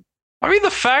him. I mean, the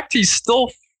fact he's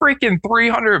still freaking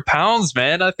 300 pounds,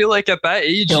 man. I feel like at that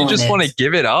age, you just want to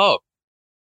give it up.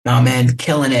 No, man,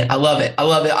 killing it. I love it. I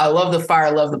love the fire.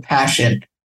 I love the passion.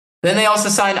 Then they also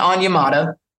signed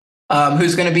Onyemata,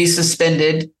 who's going to be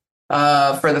suspended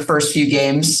for the first few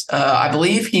games. I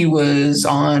believe he was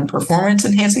on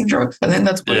performance-enhancing drugs. I think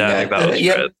that's what I think that was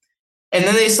right. And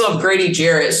then they still have Grady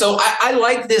Jarrett. So I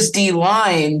like this D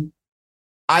line.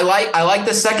 I like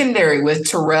the secondary with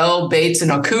Terrell, Bates,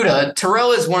 and Okudah.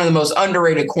 Terrell is one of the most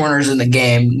underrated corners in the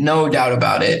game, no doubt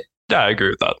about it. Yeah, I agree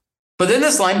with that. But then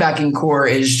this linebacking core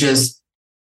is just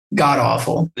god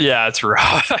awful. Yeah, it's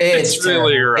rough. It's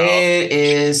really rough. It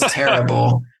is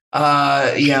terrible.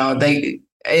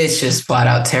 It's just flat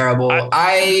out terrible.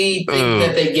 I think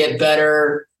that they get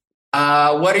better.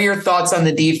 What are your thoughts on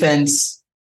the defense?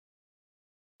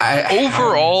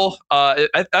 Overall,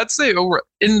 I'd say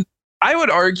I would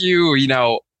argue,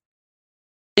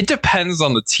 it depends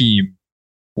on the team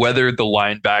whether the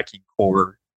linebacking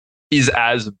core is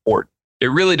as important. It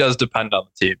really does depend on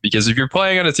the team, because if you're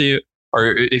playing on a team,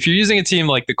 or if you're using a team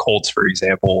like the Colts, for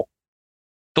example,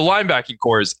 the linebacking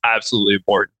core is absolutely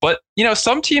important. But,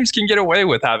 some teams can get away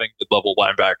with having mid-level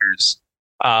linebackers.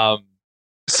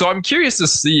 So I'm curious to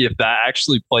see if that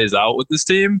actually plays out with this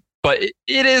team. But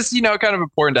it is, kind of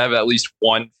important to have at least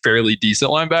one fairly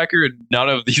decent linebacker, and none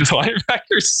of these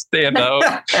linebackers stand out.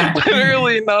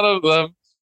 Literally none of them.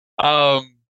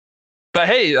 But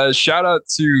hey, shout out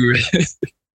to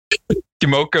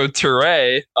Kimoko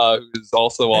Toure, who's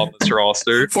also on this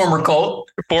roster. Former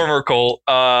Colt.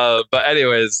 But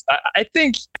anyways, I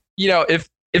think, if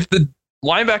the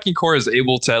linebacking core is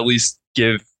able to at least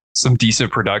give some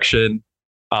decent production,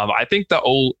 I think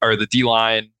the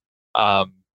D-line,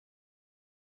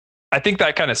 I think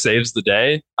that kind of saves the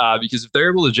day, because if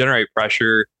they're able to generate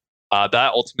pressure,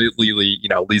 that ultimately,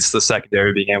 leads to the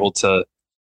secondary being able to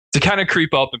to kind of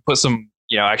creep up and put some,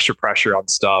 extra pressure on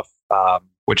stuff,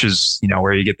 which is,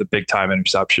 where you get the big time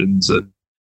interceptions and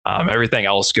everything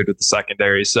else good with the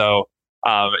secondary. So,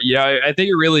 I think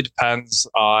it really depends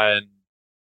on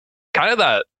kind of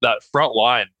that front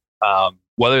line,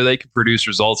 whether they can produce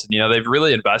results. And, they've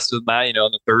really invested in that, in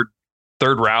the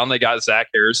third round, they got Zach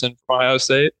Harrison from Ohio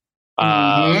State.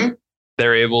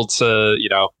 They're able to,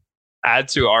 add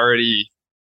to already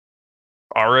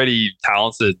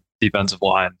talented defensive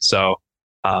line. So,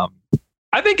 I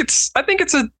think it's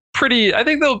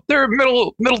they're a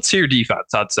middle tier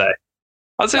defense. I'd say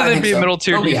they'd be a middle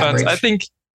tier defense. Average. I think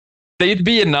they'd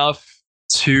be enough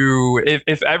to,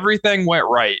 if everything went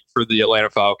right for the Atlanta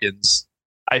Falcons,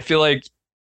 I feel like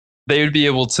they would be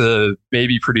able to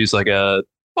maybe produce like a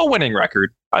winning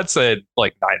record. I'd say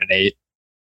like 9-8.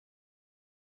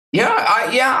 Yeah.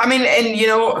 I mean, and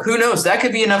who knows? That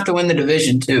could be enough to win the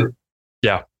division too.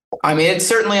 Yeah. I mean, it's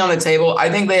certainly on the table. I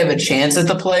think they have a chance at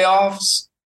the playoffs.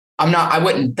 I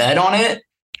wouldn't bet on it.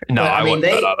 No, I wouldn't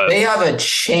bet on it. They have a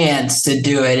chance to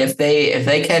do it if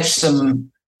they catch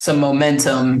some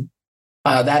momentum.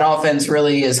 That offense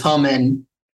really is humming.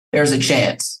 There's a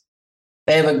chance.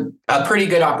 They have a pretty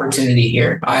good opportunity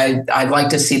here. I'd like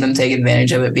to see them take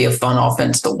advantage of it. Be a fun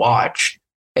offense to watch.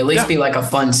 At least be like a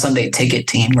fun Sunday ticket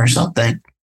team or something.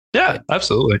 Yeah,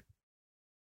 absolutely.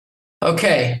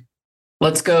 Okay,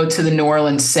 let's go to the New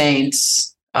Orleans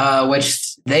Saints,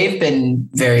 which they've been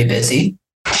very busy,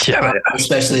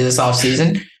 especially this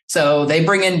offseason. So they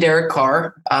bring in Derek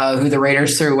Carr, who the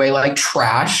Raiders threw away like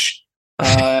trash.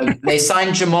 They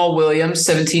signed Jamal Williams,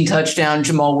 17 touchdown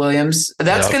Jamal Williams.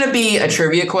 That's going to be a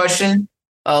trivia question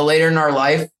later in our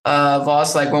life,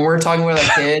 Voss. Like when we're talking with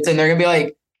our kids and they're going to be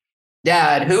like,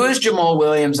 Dad, who is Jamal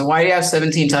Williams and why do you have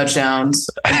 17 touchdowns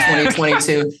in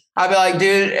 2022? I'd be like,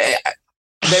 dude,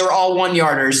 they were all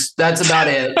 1-yarders. That's about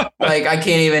it. Like I can't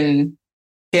even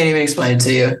explain it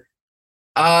to you.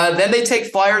 Then they take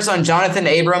flyers on Jonathan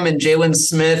Abram and Jalen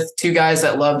Smith, two guys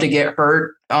that love to get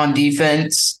hurt on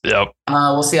defense. Yep.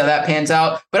 We'll see how that pans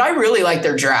out. But I really like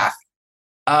their draft.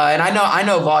 And I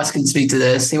know Voss can speak to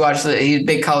this. He's a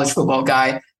big college football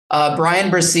guy. Brian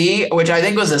Bresee, which I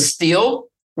think was a steal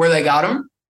where they got him.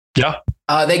 Yeah.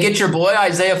 They get your boy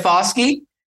Isaiah Foskey.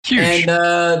 Huge.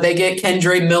 And they get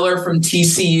Kendre Miller from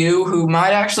TCU, who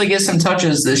might actually get some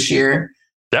touches this year.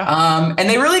 Yeah. And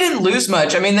they really didn't lose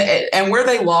much. I mean, and where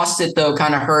they lost it, though,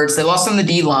 kind of hurts. They lost on the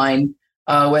D-line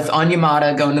with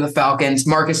Onyemata going to the Falcons,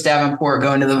 Marcus Davenport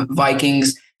going to the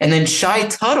Vikings, and then Shai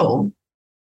Tuttle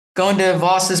going to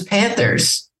Voss's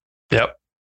Panthers. Yep.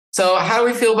 So how do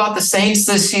we feel about the Saints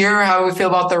this year? How do we feel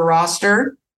about their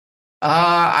roster?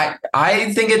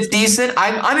 I think it's decent.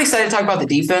 I'm excited to talk about the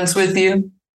defense with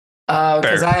you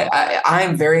because I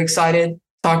am very excited to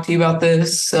talk to you about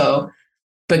this. So,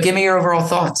 but give me your overall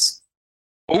thoughts.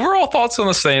 Overall thoughts on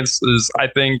the Saints is, I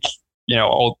think,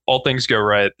 all things go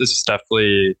right, this is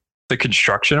definitely the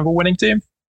construction of a winning team.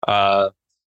 I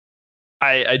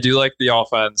do like the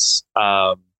offense.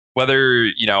 Whether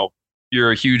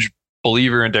you're a huge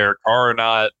believer in Derek Carr or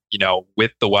not,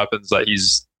 with the weapons that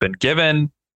he's been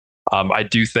given. I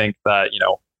do think that,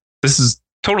 this is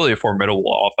totally a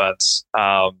formidable offense.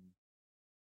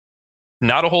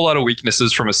 Not a whole lot of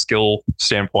weaknesses from a skill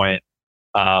standpoint.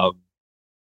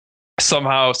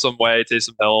 Somehow, some way,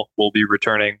 Taysom Hill will be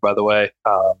returning, by the way.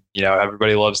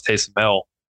 Everybody loves Taysom Hill.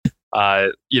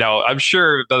 I'm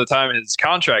sure by the time his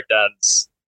contract ends,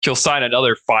 he'll sign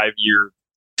another 5-year,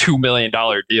 $2 million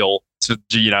deal to,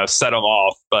 set him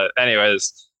off. But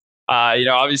anyways,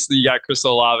 obviously you got Chris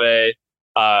Olave.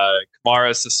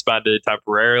 Kamara suspended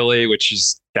temporarily, which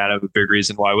is kind of a big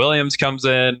reason why Williams comes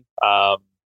in.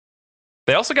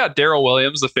 They also got Darrell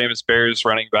Williams, the famous Bears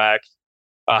running back.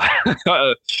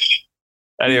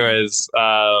 Anyways,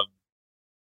 overall,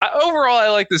 I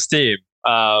like this team.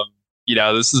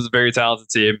 This is a very talented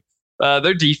team.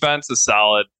 Their defense is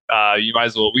solid. We might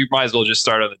as well just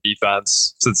start on the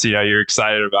defense since you're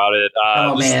excited about it.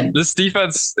 Man, this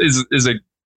defense is a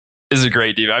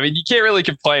great defense. I mean, you can't really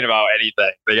complain about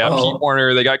anything. They got Pete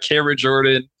Warner, they got Cameron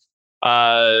Jordan,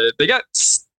 they got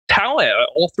talent at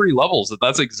all three levels, and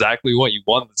that's exactly what you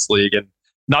want in this league. And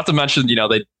not to mention,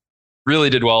 they really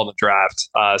did well in the draft,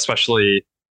 especially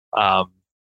kind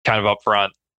of up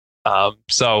front.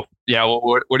 So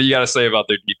what do you got to say about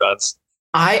their defense?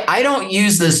 I don't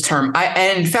use this term.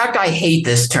 And in fact, I hate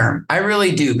this term. I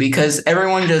really do, because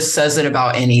everyone just says it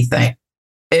about anything.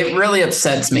 It really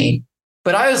upsets me.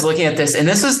 But I was looking at this, and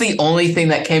this is the only thing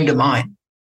that came to mind.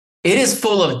 It is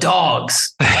full of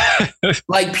dogs,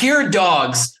 like pure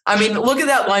dogs. I mean, look at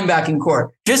that linebacking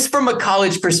core. Just from a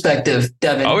college perspective,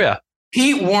 Devin. Oh, yeah.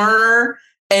 Pete Werner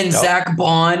and Zach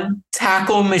Bond,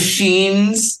 tackle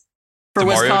machines for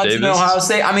Wisconsin and Ohio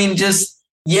State. I mean,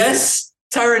 yes,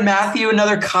 Tyrann Mathieu,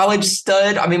 another college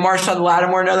stud. I mean, Marshawn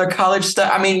Lattimore, another college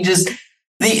stud. I mean, just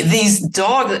these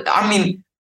dogs. I mean,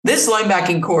 this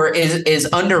linebacking core is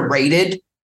underrated,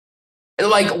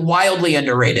 like wildly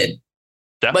underrated.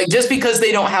 Yeah. Like just because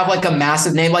they don't have like a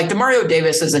massive name, like Demario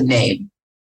Davis is a name.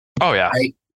 Oh yeah.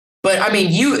 Right? But I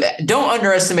mean, you don't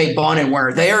underestimate Bond and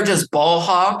Werner. They are just ball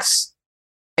hawks.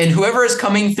 And whoever is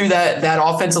coming through that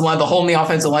offensive line, the hole in the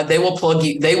offensive line, they will plug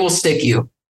you. They will stick you.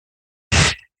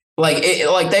 Like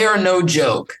they are no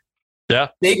joke. Yeah.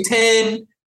 Big Ten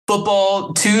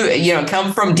football,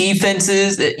 come from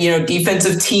defenses,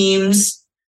 defensive teams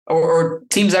or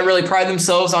teams that really pride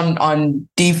themselves on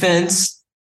defense.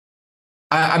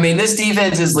 I mean, this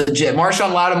defense is legit.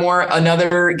 Marshawn Lattimore,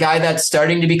 another guy that's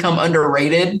starting to become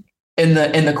underrated in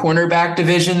the cornerback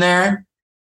division there.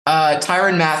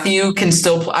 Tyrann Mathieu can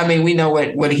still play. I mean, we know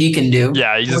what he can do.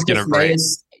 Yeah, he's just gonna bring.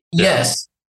 Yes,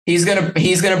 he's gonna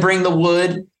bring the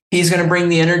wood. He's gonna bring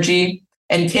the energy.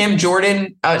 And Cam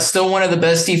Jordan, still one of the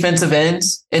best defensive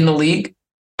ends in the league.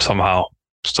 Somehow,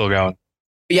 still going.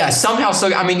 Yeah, somehow.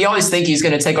 So I mean, you always think he's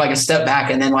gonna take like a step back,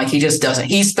 and then like he just doesn't.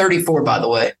 He's 34, by the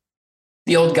way.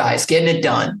 The old guy's getting it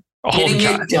done.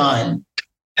 It done.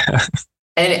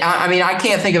 And I mean, I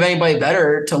can't think of anybody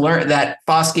better to learn that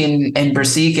Foskey and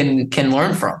Brissy can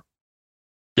learn from.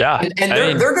 Yeah. And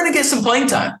they're going to get some playing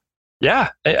time. Yeah.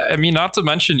 I mean, not to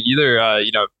mention either,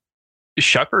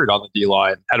 Shepard on the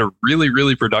D-line had a really,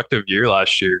 really productive year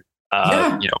last year.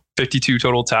 52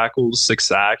 total tackles, 6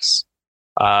 sacks.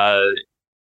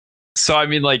 So, I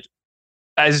mean, like,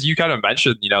 as you kind of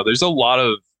mentioned, there's a lot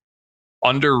of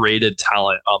underrated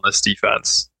talent on this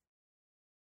defense.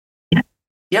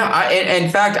 Yeah,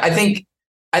 in fact, I think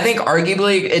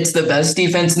arguably it's the best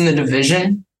defense in the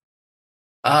division.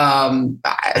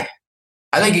 I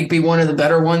think it'd be one of the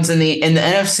better ones in the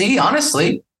NFC,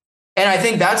 honestly. And I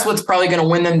think that's what's probably going to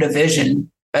win them the division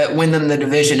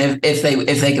if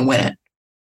they can win it.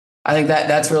 I think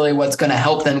that's really what's going to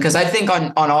help them, because I think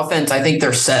on offense, I think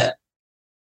they're set.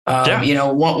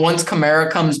 Once Kamara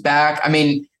comes back, I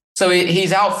mean, so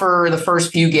he's out for the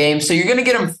first few games, so you're going to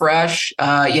get him fresh.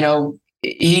 Kamara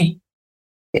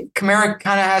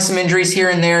kind of has some injuries here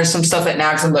and there, some stuff that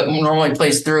knacks him, but normally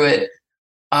plays through it.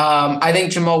 I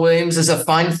think Jamal Williams is a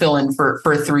fine fill-in for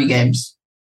 3 games.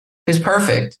 He's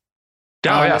perfect.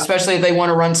 Especially if they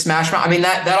want to run smash mouth. I mean,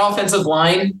 that offensive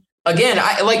line, again,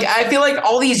 I feel like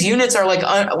all these units are like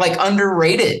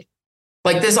underrated.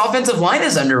 Like this offensive line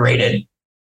is underrated.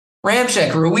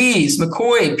 Ramczyk, Ruiz,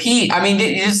 McCoy, Pete. I mean,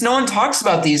 just no one talks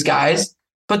about these guys.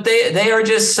 But they are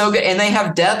just so good, and they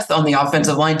have depth on the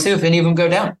offensive line too. If any of them go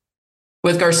down,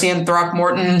 with Garcia and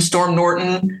Throckmorton, Storm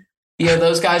Norton,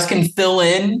 those guys can fill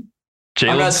in.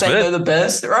 I'm not saying they're the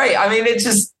best, right? I mean, it's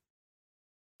just,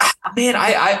 man,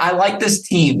 I like this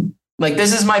team. Like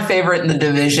this is my favorite in the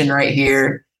division right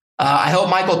here. I hope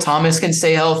Michael Thomas can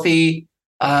stay healthy.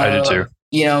 I do too.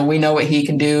 We know what he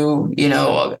can do.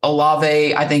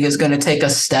 Olave, I think, is going to take a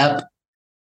step.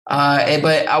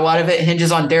 But a lot of it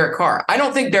hinges on Derek Carr. I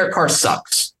don't think Derek Carr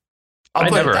sucks. I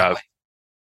never have.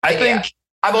 I think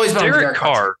I've always been Derek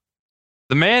Carr.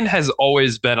 The man has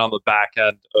always been on the back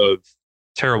end of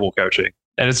terrible coaching,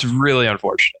 and it's really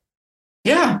unfortunate.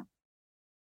 Yeah,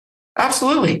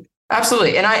 absolutely.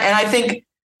 And I think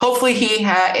hopefully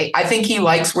I think he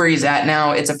likes where he's at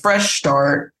now. It's a fresh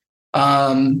start.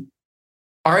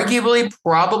 Arguably,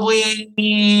 probably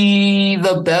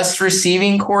the best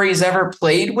receiving core he's ever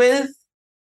played with.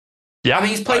 Yeah, I mean,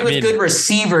 he's played with good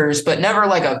receivers, but never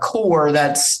like a core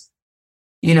that's,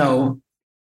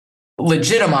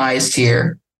 legitimized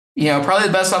here. Probably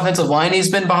the best offensive line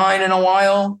he's been behind in a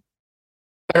while.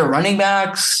 Better running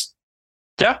backs.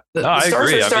 Yeah, the I stars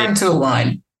agree. are starting to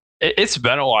align. It's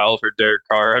been a while for Derek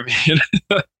Carr. I mean,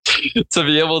 to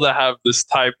be able to have this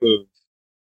type of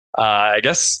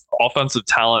offensive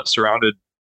talent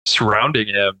surrounding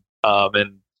him.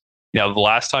 And the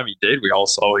last time he did, we all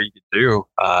saw what he could do.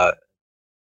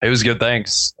 It was good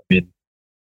things. I mean,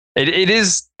 it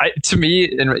is to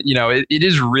me, and it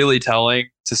is really telling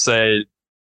to say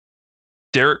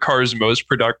Derek Carr's most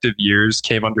productive years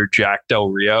came under Jack Del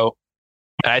Rio.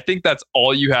 And I think that's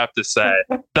all you have to say.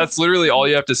 That's literally all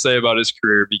you have to say about his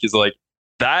career, because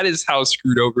that is how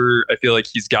screwed over I feel like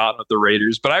he's gotten with the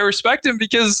Raiders. But I respect him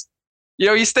because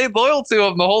he stayed loyal to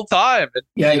him the whole time.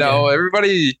 And,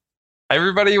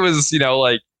 everybody was,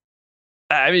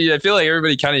 I mean, I feel like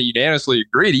everybody kind of unanimously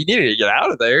agreed he needed to get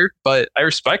out of there. But I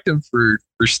respect him for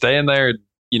staying there and,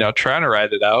 trying to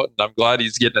ride it out. And I'm glad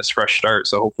he's getting his fresh start.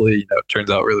 So hopefully, it turns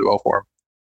out really well for him.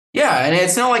 Yeah, and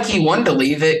it's not like he wanted to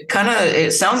leave.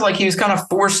 It sounds like he was kind of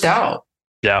forced out.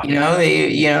 Yeah.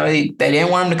 They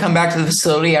didn't want him to come back to the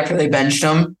facility after they benched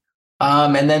him.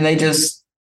 And then they just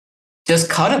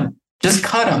cut him. Just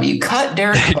cut him. You cut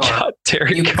Derek Carr.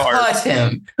 You cut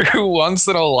him. Who once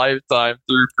in a lifetime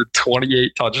threw for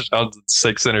 28 touchdowns and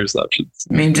 6 interceptions.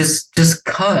 I mean, just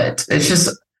cut. It's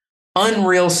just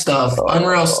unreal stuff.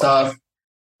 Unreal stuff.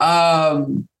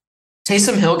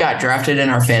 Taysom Hill got drafted in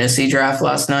our fantasy draft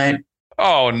last night.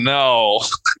 Oh no!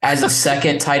 As a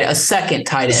second tight end.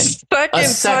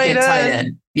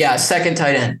 Yeah, a second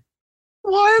tight end.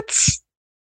 What?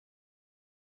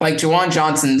 Like Juwan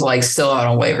Johnson's like still out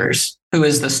on waivers. Who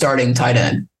is the starting tight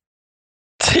end?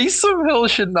 Taysom Hill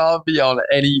should not be on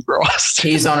any roster.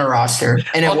 He's on a roster,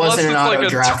 and it wasn't an auto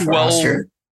draft roster.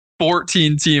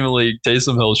 14 team league.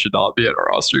 Taysom Hill should not be on a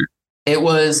roster. It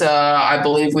was, I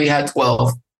believe we had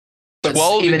 12.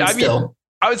 12. I mean,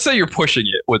 I would say you're pushing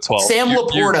it with 12. Sam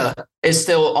Laporta is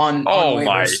still on. Oh on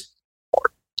my!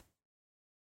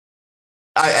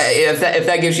 If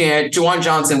that gives you an answer, Juwan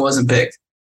Johnson wasn't picked.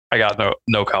 I got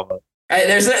no comment.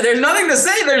 There's nothing to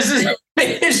say.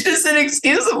 It's just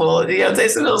inexcusable.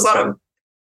 Taysom Hill's on him.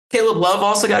 Caleb Love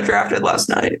also got drafted last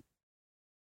night.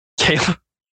 Caleb.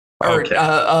 Okay.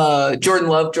 Jordan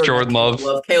Love. Jordan Love.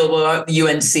 Caleb Love,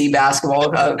 UNC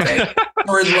basketball. Okay.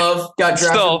 Jordan Love got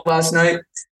drafted last night.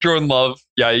 Jordan Love.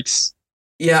 Yikes.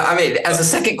 Yeah, I mean, as a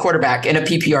second quarterback in a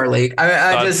PPR league,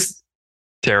 I just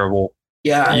terrible.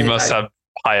 Yeah, you must have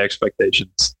high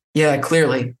expectations. Yeah,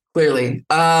 clearly.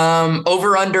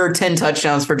 Over under 10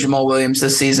 touchdowns for Jamal Williams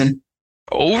this season.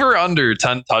 Over under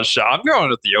 10 touchdowns. I'm going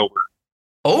with the over.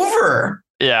 Over?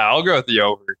 Yeah, I'll go with the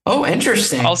over. Oh,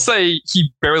 interesting. I'll say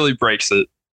he barely breaks it.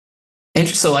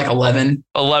 Interesting. So like 11?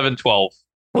 11, 12.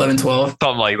 11, 12?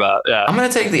 Something like that, yeah. I'm going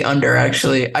to take the under,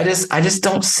 actually. I just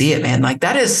don't see it, man. Like,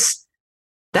 that is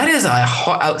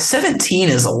 17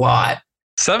 is a lot.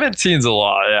 17's a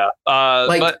lot, yeah.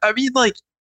 But, I mean, like,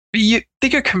 you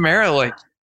think of Kamara, like,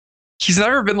 he's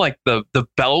never been, like, the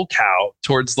bell cow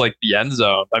towards, like, the end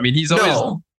zone. I mean, he's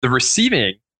always the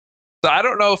receiving. So I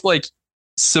don't know if, like,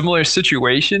 similar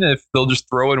situation, if they'll just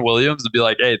throw in Williams and be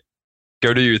like, hey,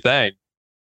 go do your thing.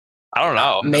 I don't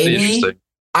know. Maybe.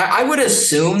 I would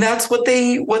assume that's what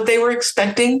they were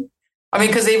expecting. I mean,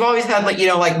 because they've always had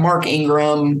like Mark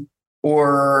Ingram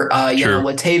or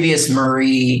Latavius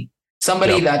Murray,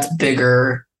 somebody that's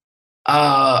bigger.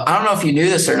 I don't know if you knew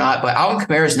this or not, but Alvin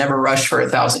Kamara's never rushed for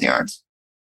 1,000 yards.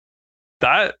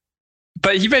 But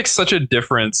he makes such a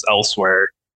difference elsewhere.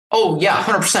 Oh yeah,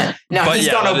 100%. Now he's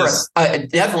gone over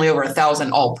definitely over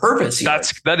 1,000 all-purpose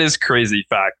yards. That is crazy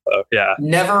fact though. Yeah,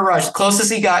 never rushed.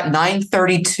 Closest he got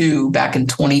 932 back in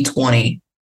 2020.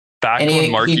 Back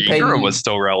when Mark Ingram was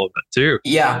still relevant too.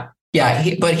 Yeah.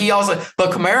 But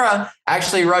Kamara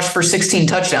actually rushed for 16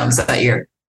 touchdowns that year.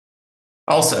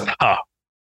 Also. Huh.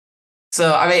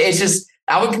 So I mean, it's just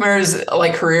Alvin Kamara's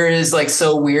like career is like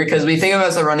so weird because we think of him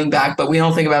as a running back, but we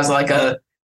don't think of him as like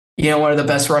one of the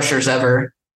best rushers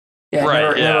ever. Yeah,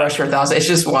 never rushed for 1,000. It's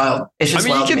just wild. It's just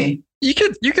wild to me. You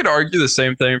could argue the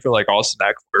same thing for like Austin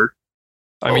Eckler.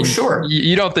 I mean, sure.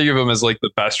 You don't think of him as like the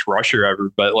best rusher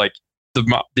ever, but like the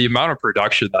amount of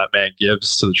production that man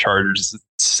gives to the Chargers is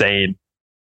insane.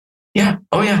 Yeah.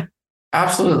 Oh yeah.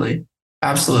 Absolutely.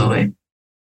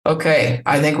 Okay.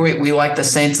 I think we like the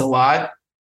Saints a lot.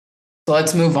 So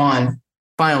let's move on.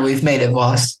 Finally, we've made it,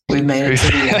 Voss. We've made it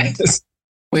to the end.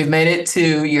 We've made it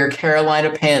to your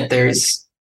Carolina Panthers.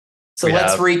 So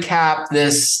let's recap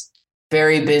this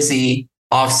very busy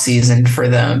offseason for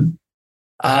them.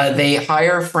 They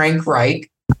hire Frank Reich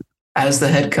as the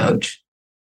head coach.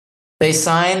 They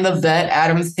sign the vet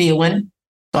Adam Thielen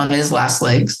on his last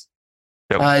legs.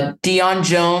 Yep. Deion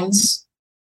Jones,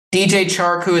 DJ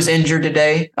Chark, who is injured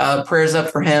today. Prayers up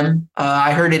for him.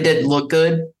 I heard it didn't look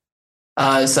good.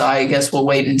 So I guess we'll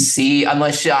wait and see.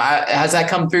 Unless has that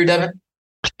come through, Devin?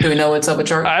 Do we know what's up with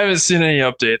Chark? I haven't seen any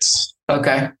updates.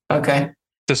 Okay.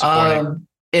 Disappointing.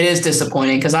 It is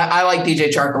disappointing because I like DJ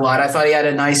Chark a lot. I thought he had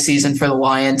a nice season for the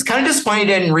Lions. Kind of disappointed he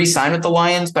didn't re-sign with the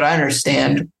Lions, but I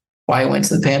understand why he went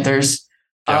to the Panthers.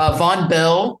 Yep. Von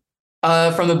Bell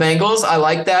from the Bengals. I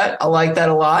like that. a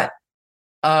lot.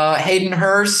 Hayden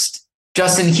Hurst,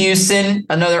 Justin Houston,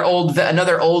 another old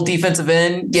defensive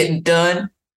end getting done.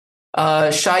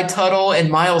 Shai Tuttle and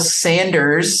Miles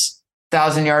Sanders,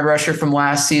 1,000-yard rusher from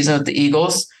last season with the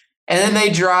Eagles. And then they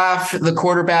draft the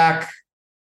quarterback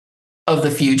of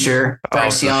the future,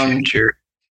 Bryce Young,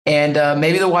 and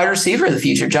maybe the wide receiver of the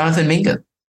future, Jonathan Minka.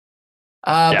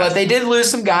 But they did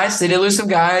lose some guys.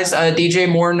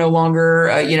 DJ Moore no longer,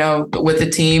 with the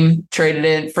team, traded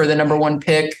in for the number 1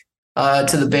 pick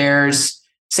to the Bears.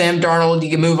 Sam Darnold, you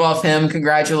can move off him.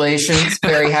 Congratulations.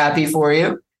 Very happy for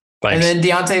you. Thanks. And then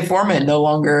Deontay Foreman, no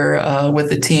longer with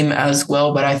the team as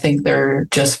well, but I think they're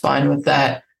just fine with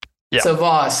that. Yeah. So,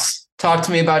 Voss, talk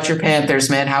to me about your Panthers,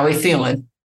 man. How are we feeling?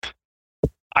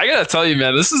 I got to tell you,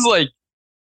 man, this is like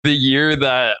the year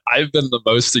that I've been the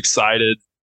most excited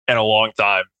in a long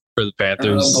time for the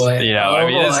Panthers. Oh, boy. You know, I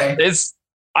mean,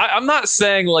 I'm not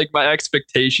saying like my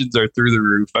expectations are through the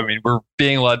roof. I mean, we're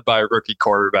being led by a rookie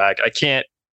quarterback.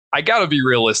 I got to be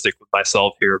realistic with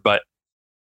myself here, but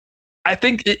I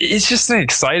think it's just an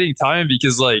exciting time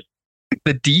because like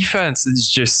the defense is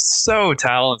just so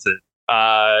talented.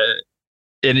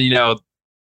 And, you know,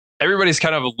 everybody's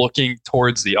kind of looking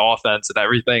towards the offense and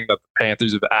everything that the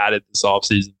Panthers have added this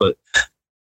offseason, but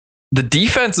the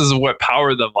defense is what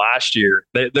powered them last year.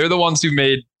 They're the ones who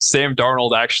made Sam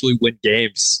Darnold actually win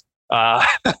games.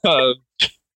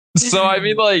 So, I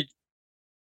mean, like,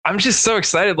 I'm just so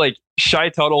excited. Like, Shy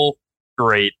Tuttle,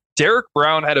 great. Derek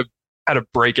Brown had a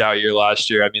breakout year last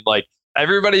year. I mean, like,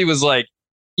 everybody was like,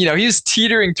 you know, he was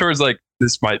teetering towards like,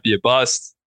 this might be a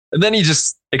bust. And then he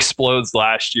just explodes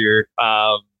last year.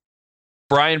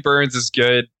 Brian Burns is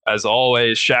good, as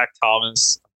always. Shaq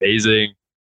Thomas, amazing.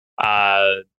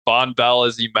 Von Bell,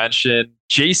 as you mentioned.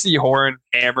 JC Horn,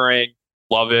 hammering.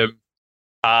 Love him.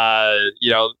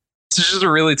 You know, it's just a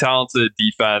really talented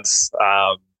defense.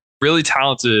 Really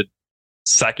talented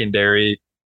secondary.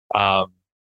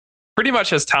 Pretty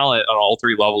much has talent on all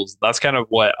three levels. That's kind of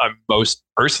what I'm most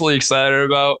personally excited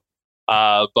about.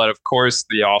 But of course,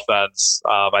 the offense.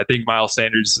 I think Miles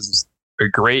Sanders is a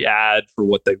great add for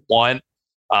what they want.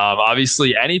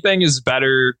 Obviously, anything is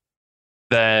better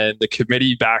than the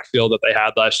committee backfield that they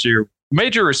had last year.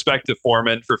 Major respect to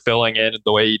Foreman for filling in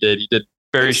the way he did. He did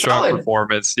very strong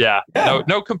performance. Yeah.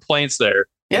 No complaints there.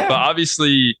 Yeah. But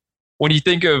obviously, when you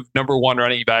think of number one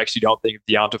running backs, you don't think of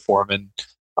Deonta Foreman.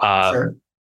 Sure.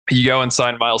 You go and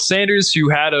sign Miles Sanders, who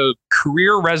had a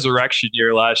career resurrection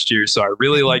year last year. So I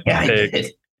really like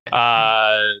the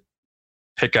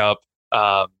pick up.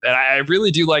 And I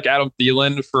really do like Adam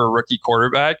Thielen for a rookie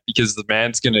quarterback because the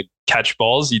man's going to catch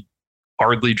balls. He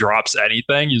hardly drops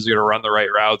anything. He's going to run the right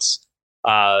routes.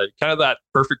 Kind of that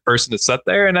perfect person to set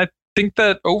there. And I think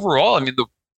that overall, I mean, the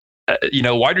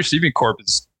wide receiving corp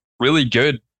is really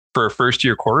good for a first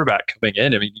year quarterback coming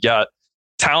in. I mean, you got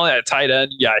talent at tight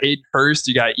end. You got Hayden Hurst.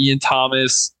 You got Ian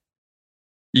Thomas.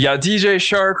 You got DJ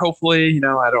Shark. Hopefully, you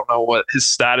know, I don't know what his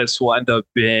status will end up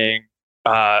being.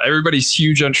 Everybody's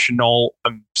huge on Shenault.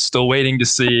 I'm still waiting to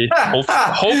see.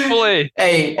 Hopefully.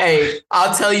 Hey,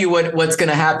 I'll tell you what's going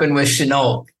to happen with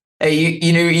Shenault. Hey,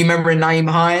 you remember Naeem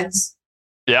Hines?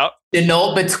 Yep.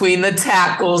 Shenault between the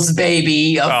tackles,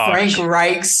 baby. Frank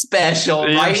Reich special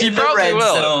right in the red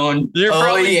zone. You're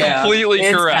probably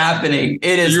completely correct. It's happening.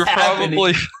 It is happening.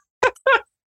 You're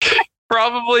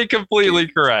probably completely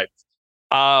correct.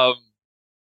 And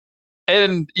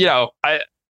you know,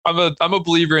 I'm a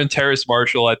believer in Terrace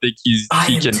Marshall. I think he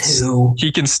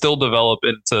can still develop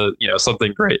into, you know,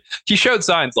 something great. He showed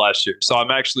signs last year, so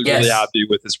I'm actually really happy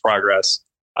with his progress.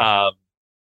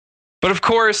 But of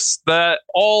course,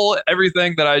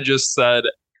 everything that I just said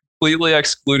completely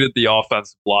excluded the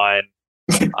offensive line.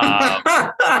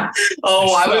 I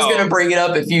was going to bring it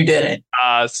up if you didn't.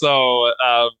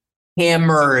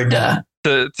 Hammered.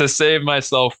 To save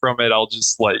myself from it, I'll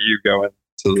just let you go into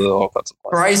the offensive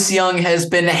line. Bryce Young has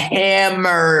been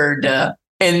hammered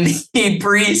in the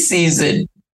preseason.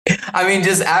 I mean,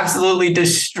 just absolutely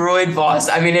destroyed Voss.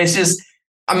 I mean, it's just,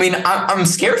 I mean, I'm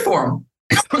scared for him.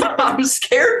 I'm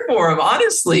scared for him,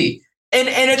 honestly. And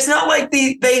it's not like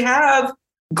they have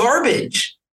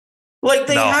garbage. Like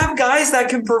they have guys that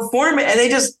can perform it, and they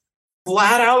just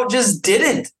flat out just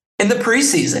didn't in the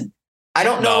preseason. I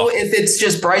don't know if it's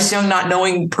just Bryce Young not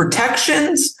knowing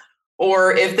protections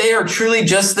or if they are truly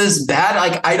just this bad.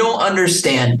 Like, I don't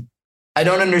understand.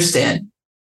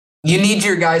 You need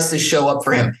your guys to show up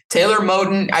for him. Taylor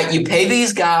Moton, you pay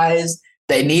these guys,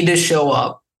 they need to show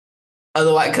up.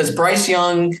 Otherwise, because Bryce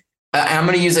Young, I'm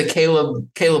going to use a Caleb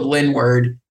Lynn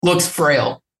word, looks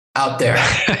frail out there.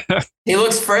 He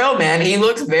looks frail, man. He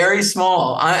looks very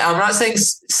small. I'm not saying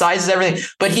size is everything,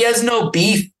 but he has no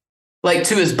beef like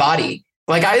to his body.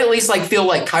 Like I at least like feel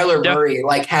like Kyler Murray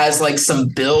like has like some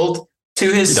build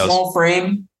to his small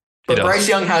frame, but Bryce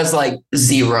Young has like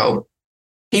zero.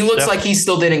 He looks like he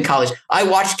still did in college. I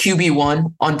watched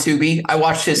QB1 on Tubi. I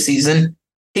watched his season.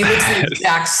 He looks the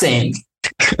exact same.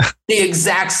 The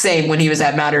exact same when he was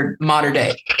at Mater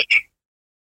Day.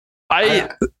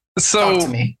 Talk to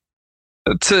me.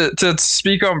 To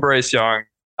speak on Bryce Young,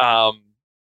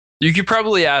 you could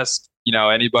probably ask, you know,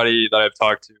 anybody that I've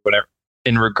talked to, whatever,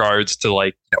 in regards to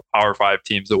like Power 5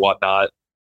 teams and whatnot.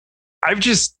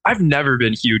 I've never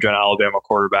been huge on Alabama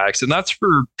quarterbacks, and that's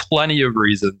for plenty of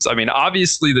reasons. I mean,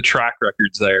 obviously the track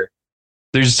record's there.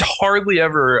 There's hardly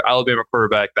ever Alabama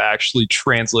quarterback that actually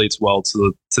translates well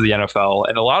to the NFL,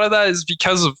 and a lot of that is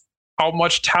because of how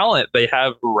much talent they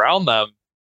have around them,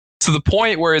 to the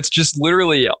point where it's just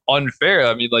literally unfair.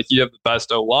 I mean, like, you have the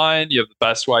best O-line, you have the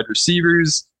best wide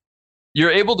receivers. You're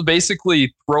able to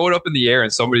basically throw it up in the air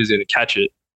and somebody's going to catch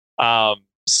it.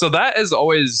 So that is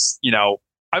always,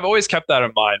 I've always kept that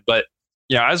in mind. But,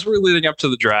 as we're leading up to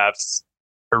the drafts,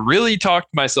 I really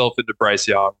talked myself into Bryce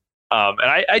Young.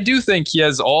 And I do think he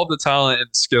has all the talent and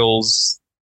skills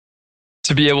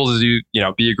to be able to do,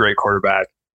 be a great quarterback.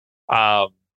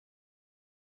 But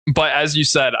as you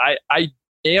said, I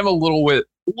am a little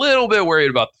bit worried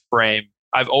about the frame.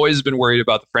 I've always been worried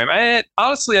about the frame. And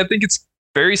honestly, I think it's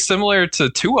very similar to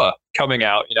Tua coming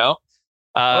out,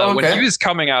 when he was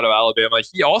coming out of Alabama,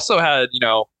 he also had,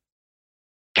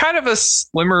 kind of a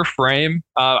slimmer frame.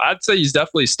 I'd say he's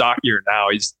definitely stockier now.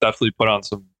 He's definitely put on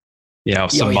some,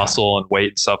 muscle and weight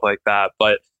and stuff like that.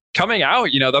 But coming out,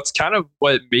 that's kind of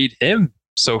what made him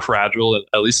so fragile,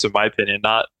 at least in my opinion,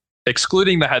 not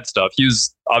excluding the head stuff. He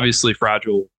was obviously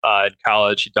fragile in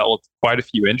college. He dealt with quite a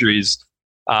few injuries.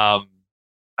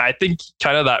 I think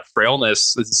kind of that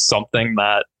frailness is something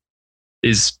that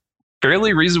is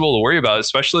fairly reasonable to worry about,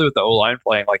 especially with the O-line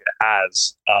playing like it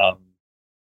has.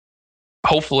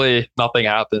 Hopefully nothing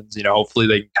happens. Hopefully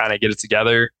they can kind of get it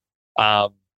together.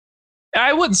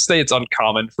 I wouldn't say it's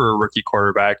uncommon for a rookie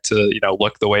quarterback to,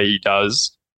 look the way he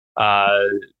does.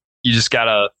 You just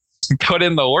gotta put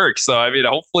in the work. So, I mean,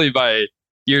 hopefully by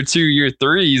year 2, year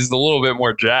 3, he's a little bit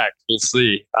more jacked. We'll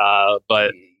see.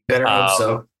 But better hope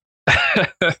so.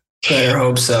 Better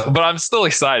hope so. But I'm still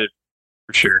excited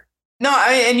for sure. No,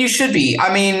 and you should be.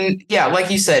 I mean, yeah,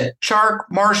 like you said, Chark,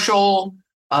 Marshall,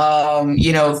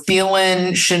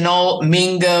 Thielen, Chenault,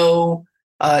 Mingo,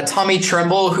 Tommy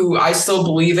Tremble, who I still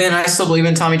believe in. I still believe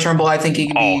in Tommy Tremble. I think he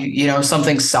can be,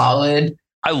 something solid.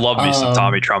 I love me some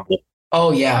Tommy Tremble.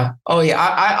 Oh yeah.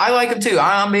 I like him too.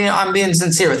 I'm being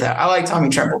sincere with that. I like Tommy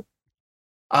Tremble.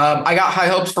 I got high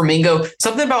hopes for Mingo.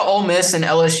 Something about Ole Miss and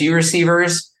LSU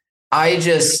receivers. I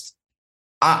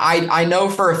know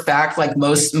for a fact, like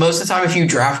most of the time, if you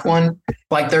draft one,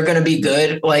 like they're going to be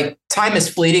good. Like time is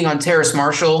fleeting on Terrace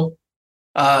Marshall,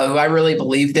 who I really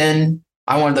believed in.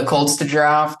 I wanted the Colts to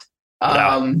draft. But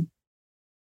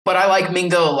I like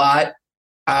Mingo a lot.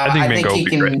 I think he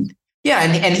can. Great. Yeah,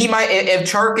 and he might,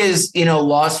 if Chark is,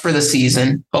 lost for the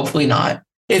season, hopefully not.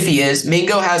 If he is,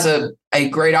 Mingo has a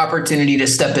great opportunity to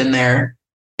step in there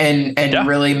and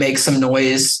really make some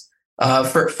noise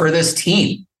for this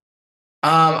team.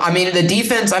 I mean, the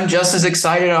defense, I'm just as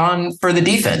excited on for the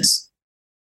defense.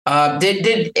 Am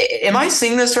I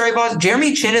seeing this right, boss?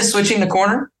 Jeremy Chin is switching to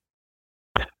corner?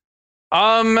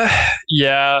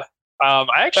 Yeah. I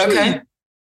actually him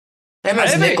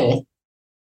as nickel.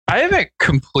 I haven't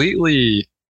completely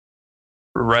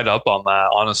read up on that,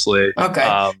 honestly.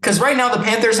 Okay. Because right now the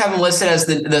Panthers have him listed as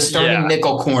the starting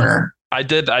nickel corner. I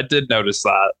did notice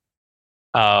that.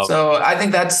 So I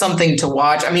think that's something to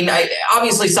watch. I mean,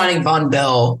 obviously signing Von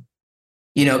Bell,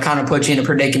 kind of puts you in a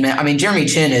predicament. I mean, Jeremy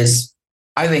Chin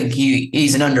I think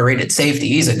he's an underrated safety.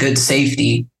 He's a good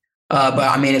safety. But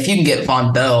I mean, if you can get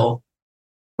Von Bell,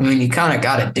 I mean, you kind of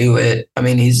got to do it. I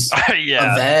mean, he's a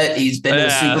vet. He's been to the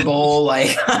Super Bowl.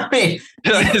 Like, I mean,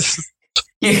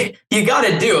 you got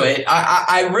to do it.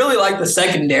 I really like the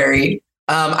secondary.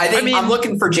 I'm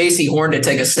looking for J.C. Horn to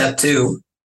take a step too.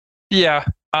 Yeah.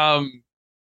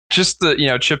 Just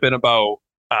the, chip in about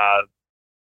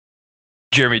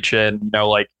Jeremy Chin,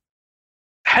 like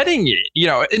heading,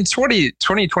 in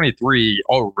 2023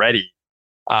 already,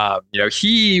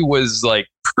 he was like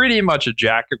pretty much a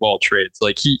jack of all trades.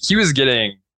 Like he was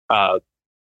getting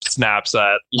snaps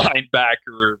at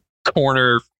linebacker,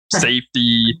 corner,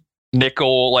 safety,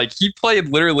 nickel. Like he played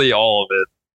literally all of it.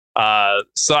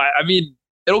 So I mean,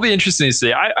 it'll be interesting to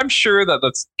see. I'm sure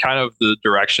that's kind of the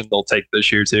direction they'll take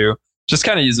this year too. Just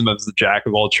kind of use him as the jack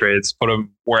of all trades, put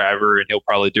him wherever, and he'll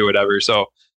probably do whatever. So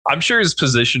I'm sure his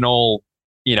positional,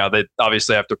 they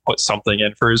obviously have to put something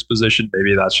in for his position.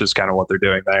 Maybe that's just kind of what they're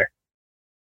doing there.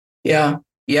 Yeah.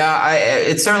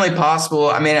 It's certainly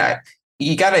possible. I mean,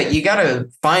 you gotta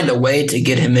find a way to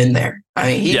get him in there. I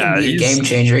mean, he can be a game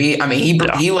changer.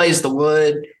 He lays the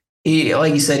wood. He,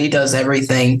 like you said, he does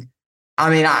everything. I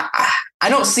mean, I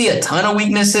don't see a ton of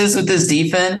weaknesses with this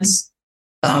defense.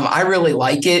 I really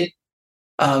like it.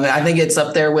 I think it's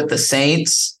up there with the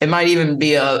Saints. It might even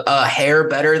be a hair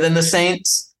better than the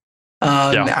Saints.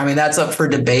 I mean, that's up for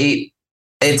debate.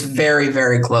 It's very,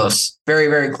 very close. Very,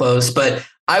 very close. But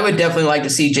I would definitely like to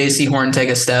see J.C. Horn take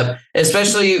a step,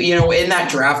 especially, in that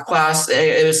draft class.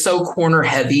 It was so corner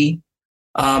heavy.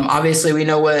 Obviously, we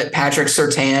know what Patrick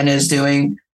Surtain is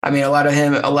doing. I mean, a lot of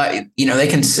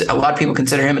people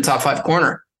consider him a top 5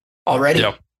 corner already.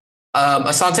 Yep.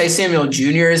 Asante Samuel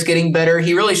Jr. is getting better.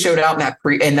 He really showed out in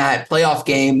that playoff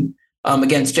game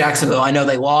against Jacksonville. I know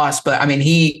they lost, but I mean,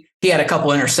 he had a couple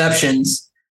interceptions.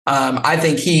 I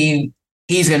think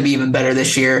he's going to be even better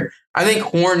this year. I think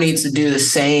Horn needs to do the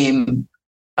same.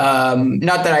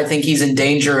 Not that I think he's in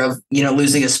danger of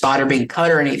losing a spot or being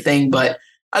cut or anything, but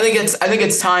I think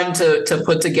it's time to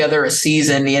put together a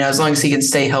season. As long as he can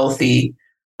stay healthy.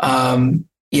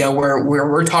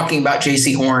 We're talking about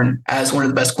J.C. Horn as one of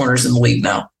the best corners in the league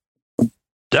now.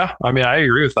 Yeah, I mean, I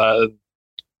agree with that.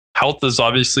 Health is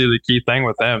obviously the key thing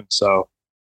with him. So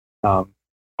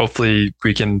hopefully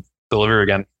we can deliver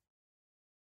again.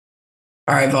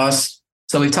 All right, Voss.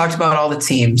 So we've talked about all the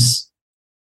teams.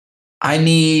 I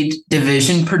need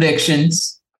division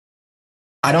predictions.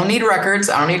 I don't need records,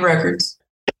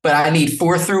 but I need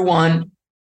 4 through 1.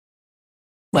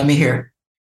 Let me hear.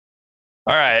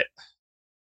 All right.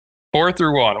 4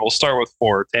 through 1. We'll start with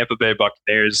 4. Tampa Bay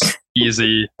Buccaneers.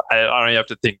 Easy. I don't even have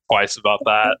to think twice about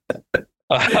that.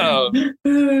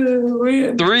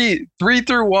 3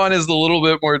 through 1 is a little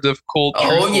bit more difficult.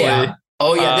 Oh, yeah.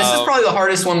 This is probably the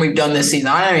hardest one we've done this season.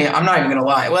 I'm not even going to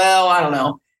lie. Well, I don't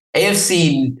know.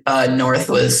 AFC North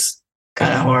was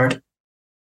kind of hard.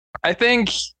 I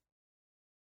think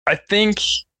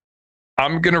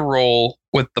I'm going to roll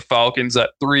with the Falcons at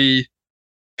 3,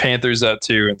 Panthers at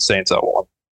 2, and Saints at 1.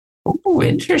 Oh,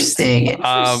 interesting.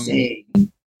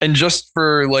 And just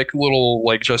for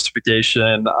little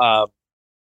justification, I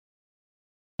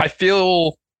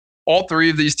feel all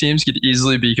 3 of these teams could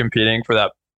easily be competing for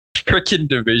that freaking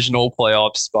divisional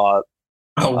playoff spot.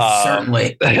 Oh,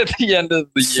 certainly. At the end of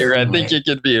the year, I think it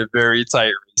could be a very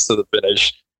tight race to the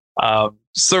finish.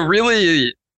 So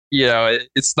really,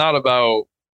 it's not about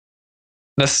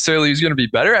necessarily who's going to be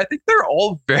better. I think they're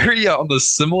all very on the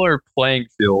similar playing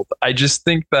field. I just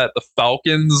think that the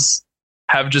Falcons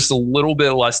have just a little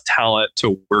bit less talent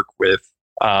to work with,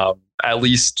 at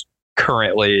least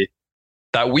currently,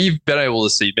 that we've been able to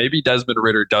see. Maybe Desmond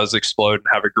Ridder does explode and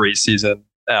have a great season,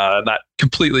 and that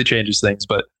completely changes things.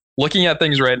 But looking at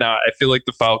things right now, I feel like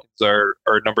the Falcons are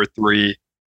number 3.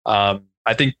 I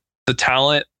think the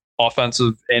talent,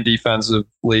 offensive and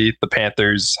defensively, the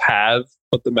Panthers have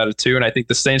put them at 2, and I think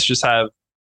the Saints just have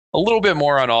a little bit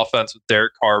more on offense with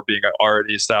Derek Carr being an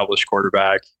already established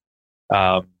quarterback,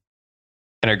 and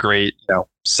a great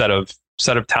set of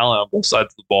talent on both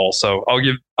sides of the ball. So I'll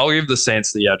give the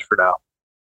Saints the edge for now.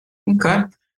 Okay.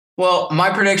 Well,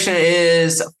 my prediction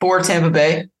is for Tampa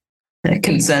Bay.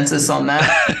 Consensus on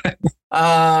that.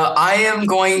 I am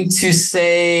going to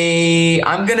say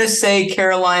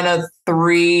Carolina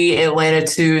 3, Atlanta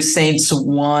 2, Saints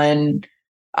 1.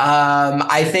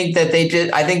 I think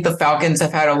the Falcons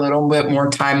have had a little bit more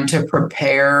time to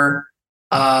prepare.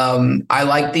 I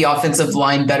like the offensive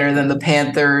line better than the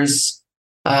Panthers.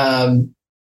 I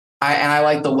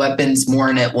like the weapons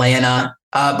more in Atlanta.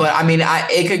 But I mean,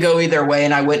 it could go either way,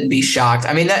 and I wouldn't be shocked.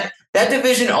 I mean, that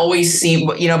division always seemed,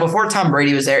 before Tom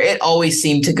Brady was there, it always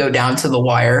seemed to go down to the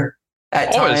wire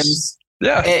at times.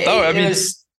 Yeah.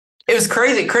 It was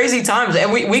crazy times.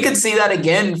 And we could see that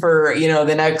again for,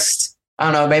 the next,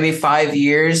 I don't know, maybe 5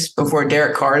 years before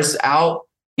Derek Carr's out,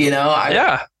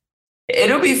 Yeah.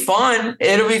 It'll be fun.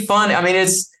 I mean,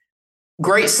 it's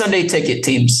great Sunday ticket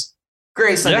teams.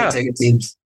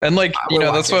 And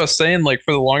that's what I was saying,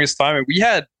 for the longest time. We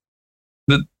had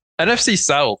the NFC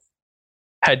South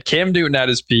had Cam Newton at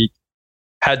his peak,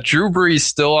 had Drew Brees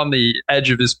still on the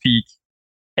edge of his peak,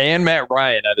 and Matt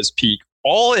Ryan at his peak,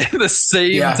 all in the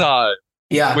same time.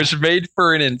 Yeah. Which made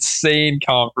for an insane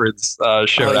conference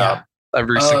showdown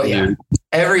every single year.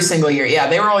 Every single year. Yeah,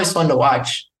 they were always fun to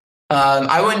watch.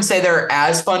 I wouldn't say they're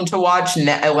as fun to watch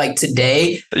like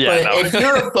today. Yeah, but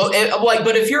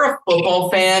if you're a football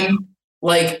fan,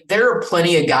 there are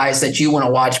plenty of guys that you want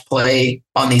to watch play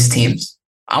on these teams.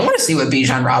 I want to see what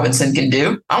Bijan Robinson can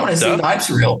do. I want to see the hype's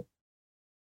real.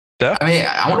 Yeah. I mean,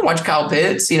 I want to watch Kyle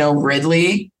Pitts,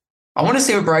 Ridley. I want to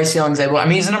see what Bryce Young's able. I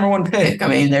mean, he's the number 1 pick. I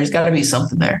mean, there's got to be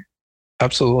something there.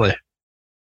 Absolutely.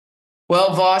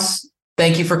 Well, Voss,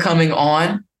 thank you for coming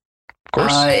on. Of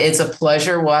course. It's a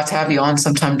pleasure. We'll have to have you on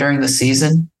sometime during the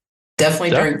season. Definitely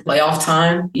during playoff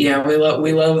time. Yeah, we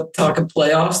love talking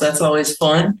playoffs. That's always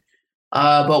fun.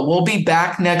 But we'll be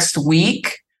back next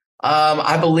week.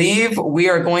 I believe we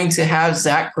are going to have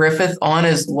Zach Griffith on,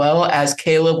 as well as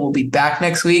Caleb will be back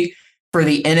next week for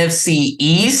the NFC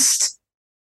East.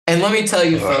 And let me tell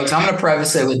you, folks, I'm going to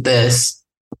preface it with this.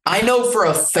 I know for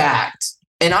a fact,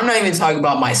 and I'm not even talking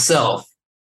about myself,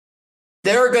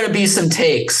 there are going to be some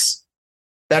takes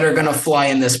that are going to fly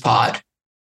in this pod.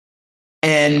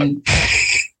 And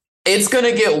it's going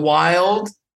to get wild.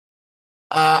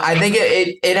 I think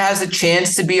it has a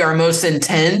chance to be our most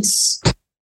intense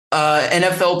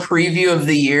NFL preview of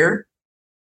the year.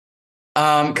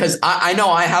 Because I know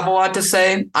I have a lot to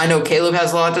say. I know Caleb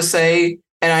has a lot to say.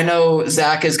 And I know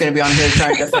Zach is going to be on here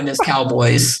trying to defend his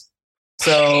Cowboys.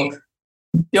 So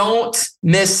don't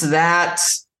miss that.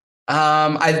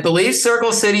 I believe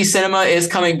Circle City Cinema is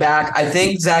coming back. I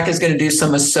think Zach is going to do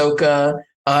some Ahsoka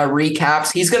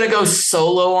recaps. He's going to go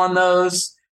solo on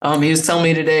those. He was telling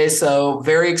me today. So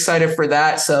very excited for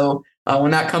that. So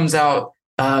when that comes out,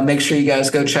 make sure you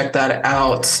guys go check that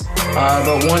out.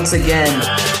 But once again,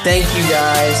 thank you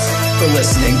guys for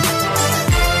listening.